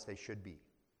not as they should be.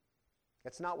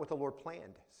 That's not what the Lord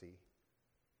planned, see.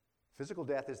 Physical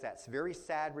death is that very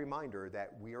sad reminder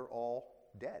that we are all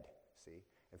dead, see.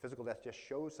 And physical death just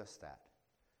shows us that.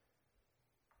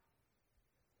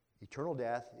 Eternal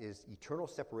death is eternal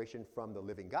separation from the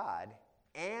living God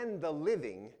and the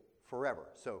living forever.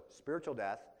 So spiritual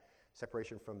death,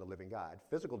 separation from the living God.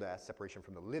 Physical death, separation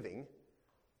from the living.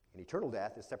 And eternal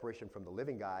death is separation from the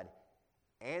living God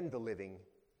and the living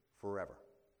forever.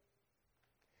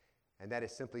 And that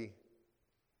is simply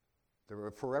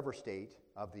the forever state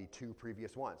of the two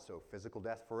previous ones. So physical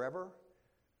death forever,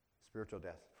 spiritual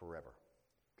death forever.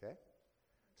 Okay?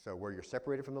 So where you're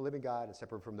separated from the living God and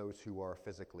separated from those who are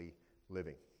physically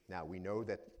living. Now, we know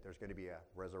that there's going to be a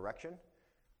resurrection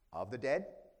of the dead.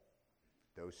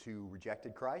 Those who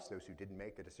rejected Christ, those who didn't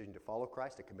make a decision to follow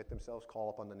Christ, to commit themselves,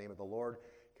 call upon the name of the Lord,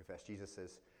 confess Jesus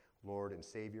as Lord and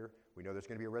Savior. We know there's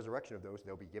going to be a resurrection of those.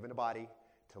 They'll be given a body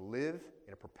to live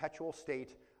in a perpetual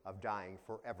state of dying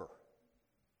forever.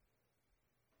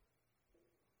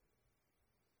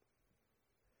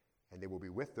 And they will be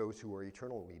with those who are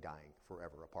eternally dying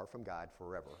forever, apart from God,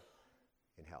 forever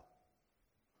in hell.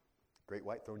 Great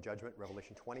white throne judgment,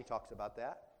 Revelation 20 talks about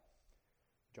that.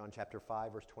 John chapter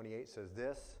 5, verse 28 says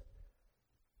this,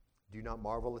 "Do not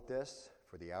marvel at this,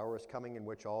 for the hour is coming in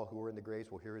which all who are in the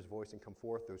graves will hear his voice and come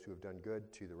forth, those who have done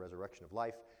good to the resurrection of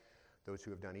life, those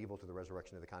who have done evil to the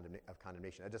resurrection of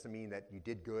condemnation." That doesn't mean that you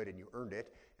did good and you earned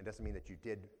it. It doesn't mean that you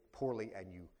did poorly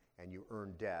and you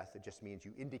earned death. It just means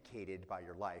you indicated by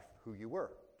your life who you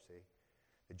were, see?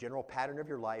 The general pattern of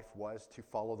your life was to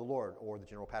follow the Lord, or the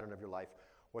general pattern of your life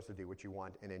was to do what you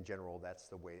want, and in general, that's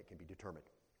the way it can be determined.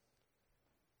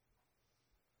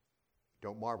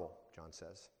 Don't marvel, John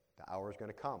says. The hour is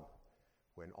going to come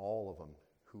when all of them,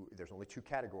 there's only two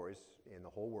categories in the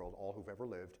whole world, all who've ever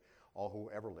lived, all who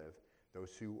will ever live,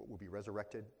 those who will be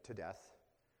resurrected to death,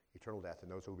 eternal death,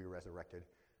 and those who will be resurrected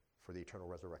for the eternal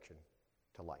resurrection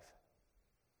to life.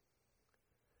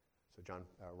 So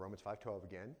Romans 5:12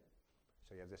 again.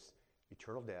 So you have this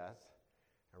eternal death.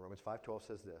 And Romans 5:12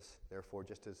 says this, "Therefore,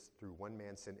 just as through one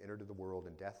man sin entered into the world,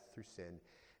 and death through sin,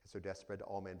 and so death spread to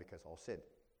all men because all sinned."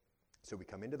 So we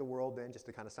come into the world then, just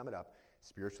to kind of sum it up,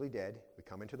 spiritually dead. We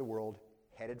come into the world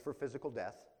headed for physical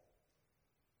death.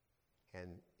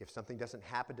 And if something doesn't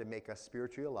happen to make us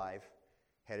spiritually alive,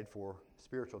 headed for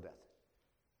spiritual death.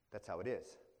 That's how it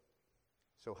is.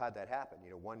 So how'd that happen?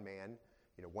 One man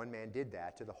did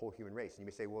that to the whole human race. And you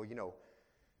may say, well,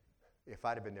 if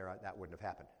I'd have been there, that wouldn't have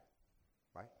happened,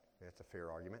 right? That's a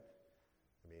fair argument.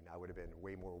 I would have been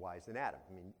way more wise than Adam.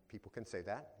 People can say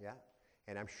that, yeah.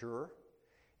 And I'm sure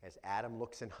as Adam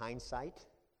looks in hindsight,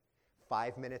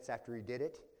 5 minutes after he did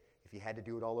it, if he had to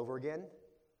do it all over again,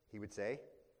 he would say,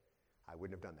 I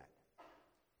wouldn't have done that.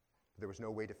 But there was no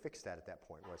way to fix that at that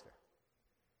point, was there?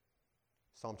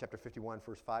 Psalm chapter 51,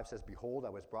 verse 5 says, "Behold, I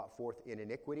was brought forth in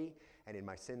iniquity, and in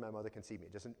my sin my mother conceived me."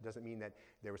 It doesn't mean that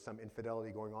there was some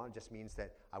infidelity going on. It just means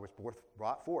that I was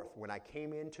brought forth. When I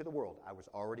came into the world, I was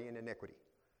already in iniquity.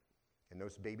 And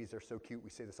those babies are so cute. We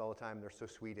say this all the time. They're so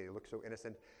sweet. They look so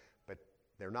innocent. But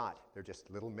they're not. They're just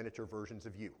little miniature versions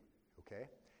of you, okay?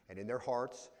 And in their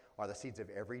hearts are the seeds of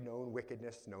every known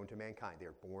wickedness known to mankind. They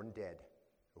are born dead,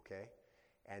 okay?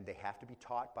 And they have to be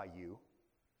taught by you,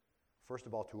 first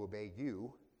of all, to obey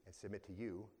you and submit to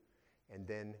you. And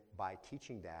then by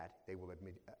teaching that, they will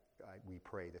admit, we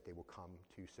pray that they will come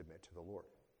to submit to the Lord.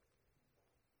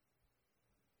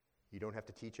 You don't have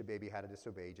to teach a baby how to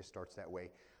disobey. It just starts that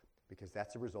way. because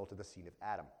that's the result of the seed of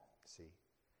Adam. See?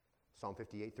 Psalm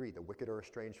 58:3, the wicked are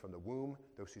estranged from the womb.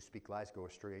 Those who speak lies go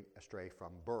astray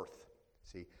from birth.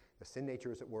 See, the sin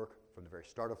nature is at work from the very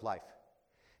start of life.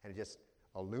 And it just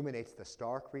illuminates the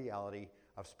stark reality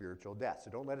of spiritual death.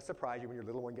 So don't let it surprise you when your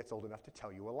little one gets old enough to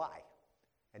tell you a lie.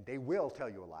 And they will tell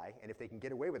you a lie, and if they can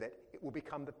get away with it, it will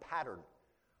become the pattern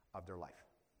of their life.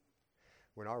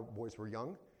 When our boys were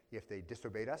young, if they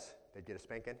disobeyed us, they'd get a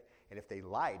spanking. And if they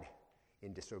lied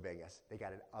in disobeying us, they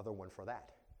got another one for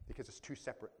that. Because it's two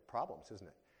separate problems, isn't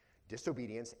it?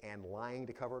 Disobedience and lying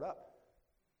to cover it up.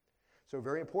 So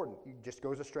very important. It just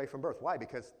goes astray from birth. Why?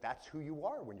 Because that's who you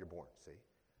are when you're born, see?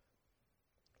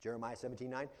 Jeremiah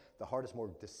 17:9, the heart is more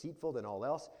deceitful than all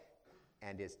else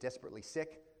and is desperately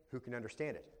sick. Who can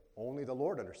understand it? Only the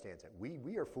Lord understands it.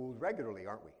 We are fooled regularly,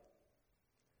 aren't we?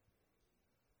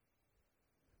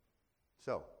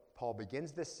 So, Paul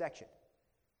begins this section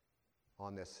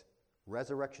on this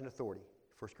resurrection authority.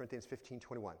 1 Corinthians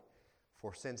 15:21.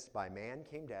 For since by man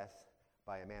came death,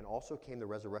 by a man also came the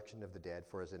resurrection of the dead.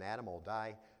 For as in Adam all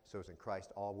die, so as in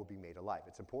Christ all will be made alive.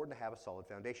 It's important to have a solid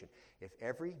foundation. If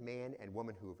every man and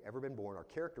woman who have ever been born are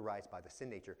characterized by the sin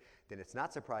nature, then it's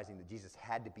not surprising that Jesus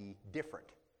had to be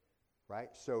different,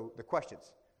 right? So the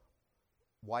questions.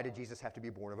 Why did Jesus have to be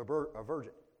born of a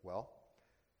virgin? Well,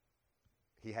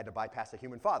 he had to bypass a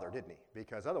human father, didn't he?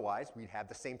 Because otherwise, we'd have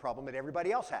the same problem that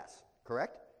everybody else has,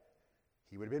 correct?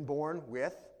 He would have been born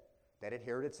with that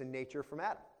inheritance in nature from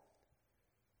Adam.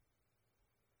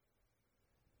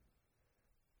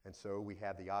 And so we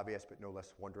have the obvious but no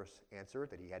less wondrous answer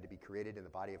that he had to be created in the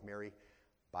body of Mary,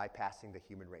 bypassing the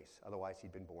human race. Otherwise,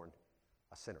 he'd been born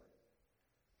a sinner.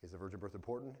 Is the virgin birth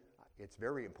important? It's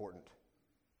very important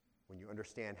when you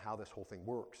understand how this whole thing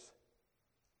works.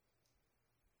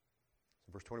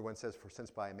 So verse 21 says, for since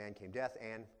by a man came death,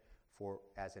 and for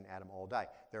as in Adam all die.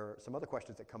 There are some other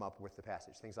questions that come up with the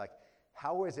passage. Things like,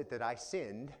 how is it that I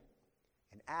sinned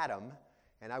in Adam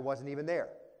and I wasn't even there?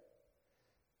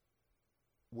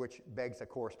 Which begs a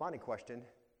corresponding question.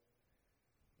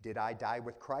 Did I die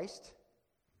with Christ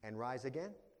and rise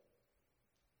again?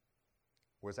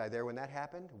 Was I there when that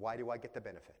happened? Why do I get the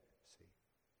benefit? See?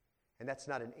 And that's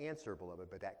not an answer, beloved,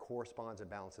 but that corresponds and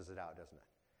balances it out, doesn't it?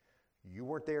 You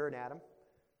weren't there in Adam,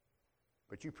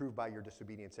 but you prove by your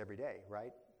disobedience every day,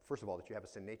 right? First of all, that you have a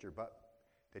sin nature, but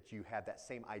that you have that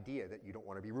same idea that you don't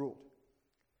want to be ruled.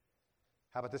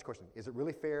 How about this question? Is it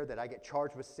really fair that I get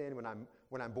charged with sin when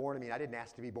I'm born? I mean, I didn't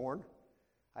ask to be born.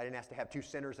 I didn't ask to have two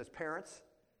sinners as parents.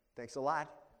 Thanks a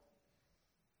lot.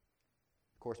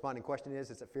 The corresponding question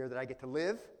is it fair that I get to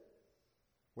live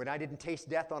when I didn't taste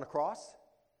death on a cross?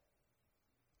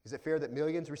 Is it fair that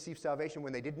millions receive salvation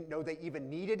when they didn't know they even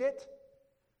needed it?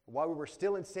 While we were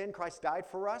still in sin, Christ died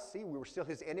for us. See, we were still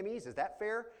his enemies. Is that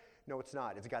fair? No, it's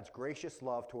not. It's God's gracious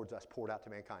love towards us poured out to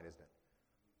mankind, isn't it?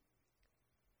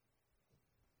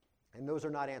 And those are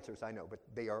not answers, I know, but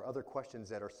they are other questions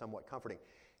that are somewhat comforting.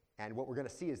 And what we're going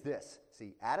to see is this.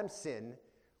 See, Adam's sin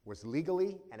was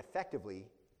legally and effectively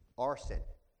our sin.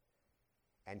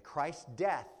 And Christ's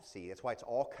death, see, that's why it's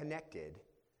all connected,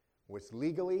 was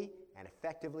legally and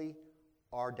effectively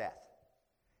our death.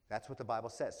 That's what the Bible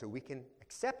says. So we can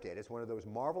accept it as one of those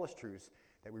marvelous truths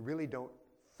that we really don't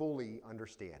fully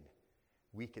understand.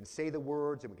 We can say the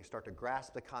words and we can start to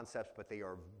grasp the concepts, but they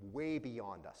are way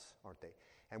beyond us, aren't they?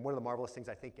 And one of the marvelous things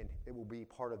I think, and it will be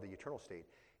part of the eternal state,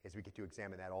 is we get to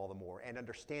examine that all the more and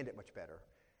understand it much better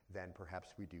than perhaps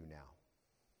we do now.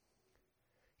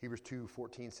 Hebrews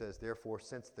 2:14 says, therefore,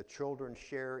 since the children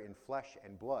share in flesh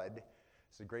and blood,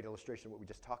 it's a great illustration of what we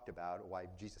just talked about, why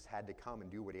Jesus had to come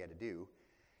and do what he had to do.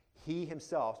 He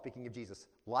himself, speaking of Jesus,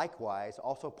 likewise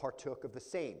also partook of the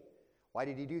same. Why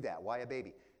did he do that? Why a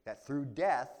baby? That through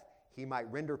death he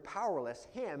might render powerless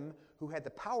him who had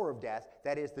the power of death,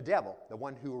 that is the devil, the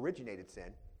one who originated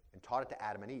sin and taught it to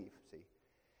Adam and Eve, see?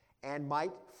 And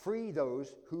might free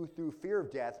those who through fear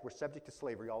of death were subject to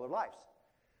slavery all their lives.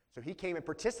 So he came and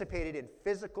participated in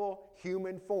physical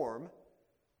human form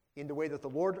in the way that the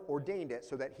Lord ordained it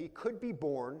so that he could be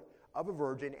born of a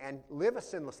virgin and live a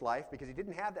sinless life because he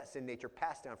didn't have that sin nature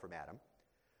passed down from Adam.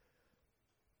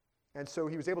 And so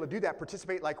he was able to do that,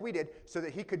 participate like we did, so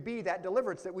that he could be that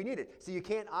deliverance that we needed. See, you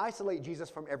can't isolate Jesus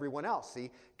from everyone else.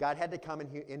 See, God had to come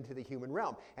into the human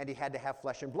realm, and he had to have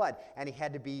flesh and blood, and he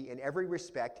had to be, in every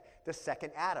respect, the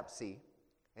second Adam, see?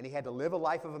 And he had to live a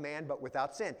life of a man, but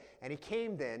without sin. And he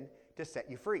came then to set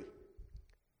you free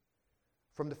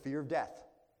from the fear of death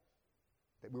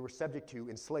that we were subject to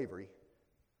in slavery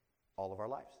all of our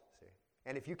lives, see?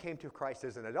 And if you came to Christ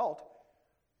as an adult,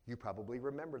 you probably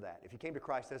remember that. If you came to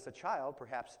Christ as a child,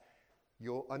 perhaps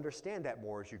you'll understand that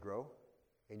more as you grow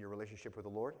in your relationship with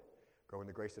the Lord. Grow in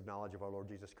the grace of knowledge of our Lord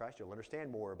Jesus Christ. You'll understand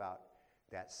more about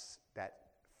that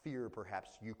fear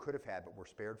perhaps you could have had but were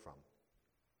spared from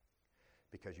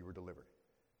because you were delivered.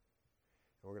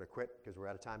 And we're going to quit because we're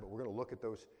out of time, but we're going to look at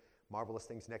those marvelous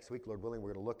things next week. Lord willing,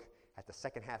 we're going to look at the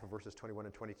second half of verses 21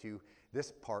 and 22.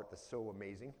 This part that's so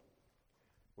amazing,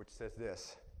 which says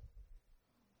this: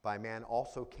 by man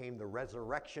also came the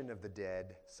resurrection of the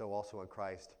dead, so also in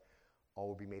Christ all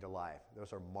will be made alive.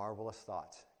 Those are marvelous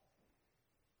thoughts.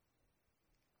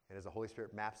 And as the Holy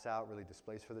Spirit maps out, really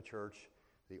displays for the church,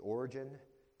 the origin,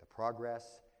 the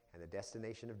progress, and the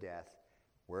destination of death,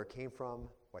 where it came from,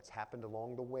 what's happened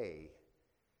along the way,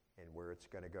 and where it's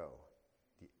going to go.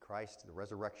 Christ, the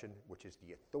resurrection, which is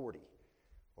the authority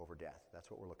over death.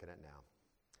 That's what we're looking at now.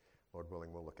 Lord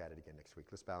willing, we'll look at it again next week.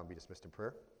 Let's bow and be dismissed in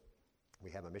prayer.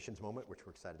 We have a missions moment, which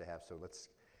we're excited to have, so let's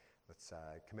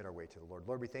commit our way to the Lord.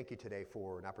 Lord, we thank you today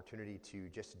for an opportunity to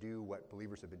just do what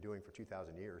believers have been doing for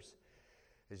 2,000 years,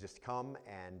 is just come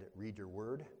and read your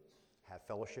word, have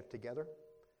fellowship together,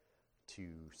 to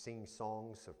sing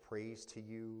songs of praise to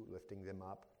you, lifting them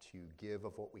up, to give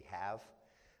of what we have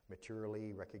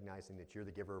materially, recognizing that you're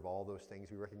the giver of all those things.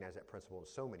 We recognize that principle in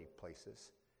so many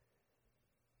places.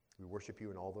 We worship you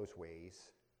in all those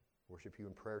ways, worship you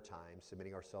in prayer time,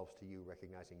 submitting ourselves to you,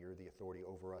 recognizing you're the authority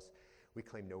over us. We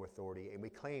claim no authority, and we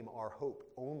claim our hope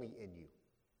only in you.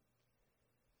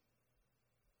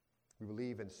 We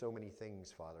believe in so many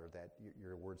things, Father, that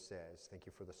your word says. Thank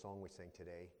you for the song we sang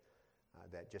today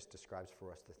that just describes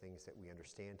for us the things that we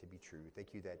understand to be true.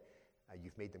 Thank you that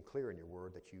you've made them clear in your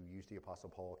word, that you used the Apostle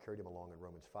Paul, carried him along in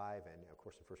Romans 5, and of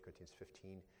course in 1 Corinthians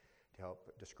 15, to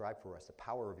help describe for us the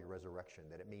power of your resurrection,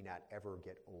 that it may not ever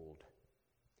get old.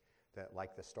 That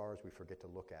like the stars we forget to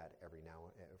look at every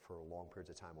now and for long periods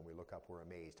of time, when we look up, we're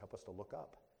amazed. Help us to look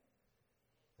up,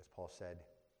 as Paul said,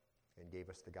 and gave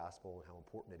us the gospel and how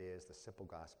important it is, the simple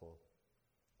gospel.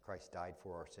 Christ died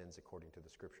for our sins according to the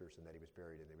scriptures, and that he was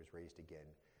buried and he was raised again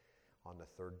on the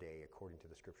third day according to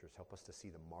the scriptures. Help us to see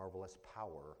the marvelous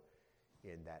power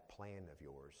in that plan of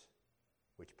yours,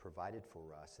 which provided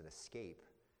for us an escape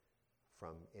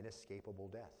from inescapable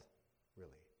death,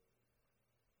 really.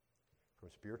 From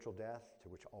spiritual death to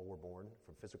which all were born,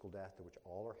 from physical death to which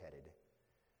all are headed,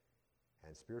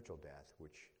 and spiritual death,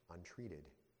 which untreated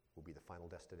will be the final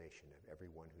destination of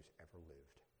everyone who's ever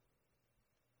lived.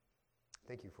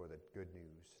 Thank you for the good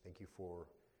news. Thank you for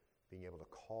being able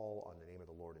to call on the name of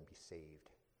the Lord and be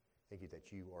saved. Thank you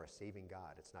that you are a saving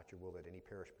God. It's not your will that any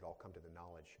perish, but all come to the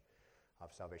knowledge of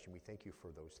salvation. We thank you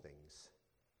for those things.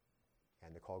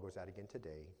 And the call goes out again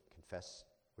today. Confess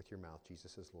with your mouth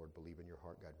Jesus is Lord. Believe in your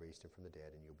heart God raised him from the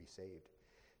dead, and you'll be saved.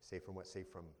 Saved from what? Saved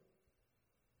from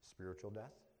spiritual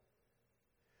death.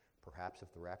 Perhaps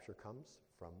if the rapture comes,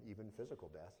 from even physical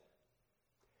death.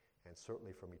 And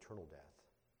certainly from eternal death.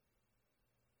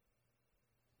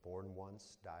 Born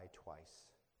once, die twice.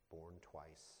 Born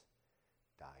twice,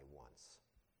 die once.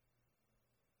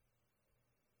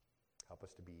 Help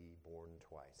us to be born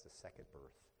twice. The second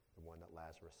birth, the one that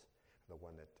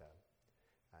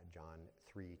John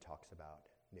 3 talks about,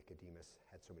 Nicodemus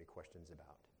had so many questions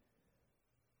about.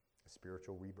 A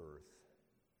spiritual rebirth,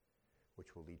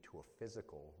 which will lead to a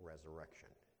physical resurrection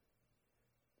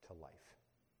to life.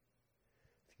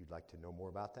 If you'd like to know more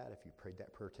about that, if you prayed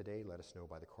that prayer today, let us know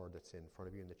by the card that's in front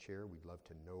of you in the chair. We'd love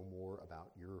to know more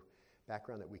about your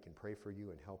background, that we can pray for you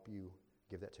and help you.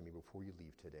 Give that to me before you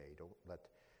leave today. Don't let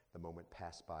the moment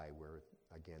pass by where,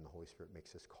 again, the Holy Spirit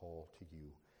makes this call to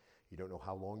you. You don't know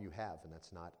how long you have, and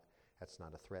that's not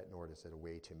a threat, nor is it a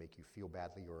way to make you feel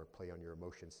badly or play on your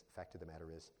emotions. The fact of the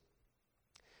matter is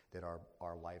that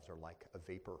our lives are like a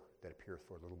vapor that appears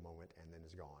for a little moment and then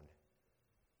is gone.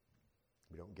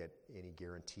 We don't get any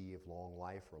guarantee of long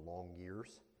life or long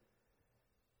years.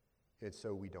 And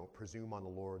so we don't presume on the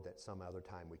Lord that some other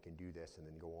time we can do this and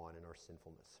then go on in our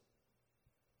sinfulness.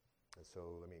 And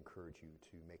so let me encourage you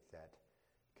to make that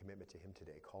commitment to him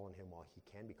today. Call on him while he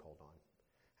can be called on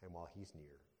and while he's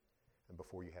near and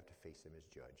before you have to face him as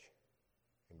judge.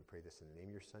 And we pray this in the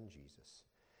name of your Son, Jesus.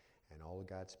 And all of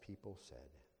God's people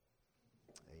said,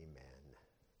 amen.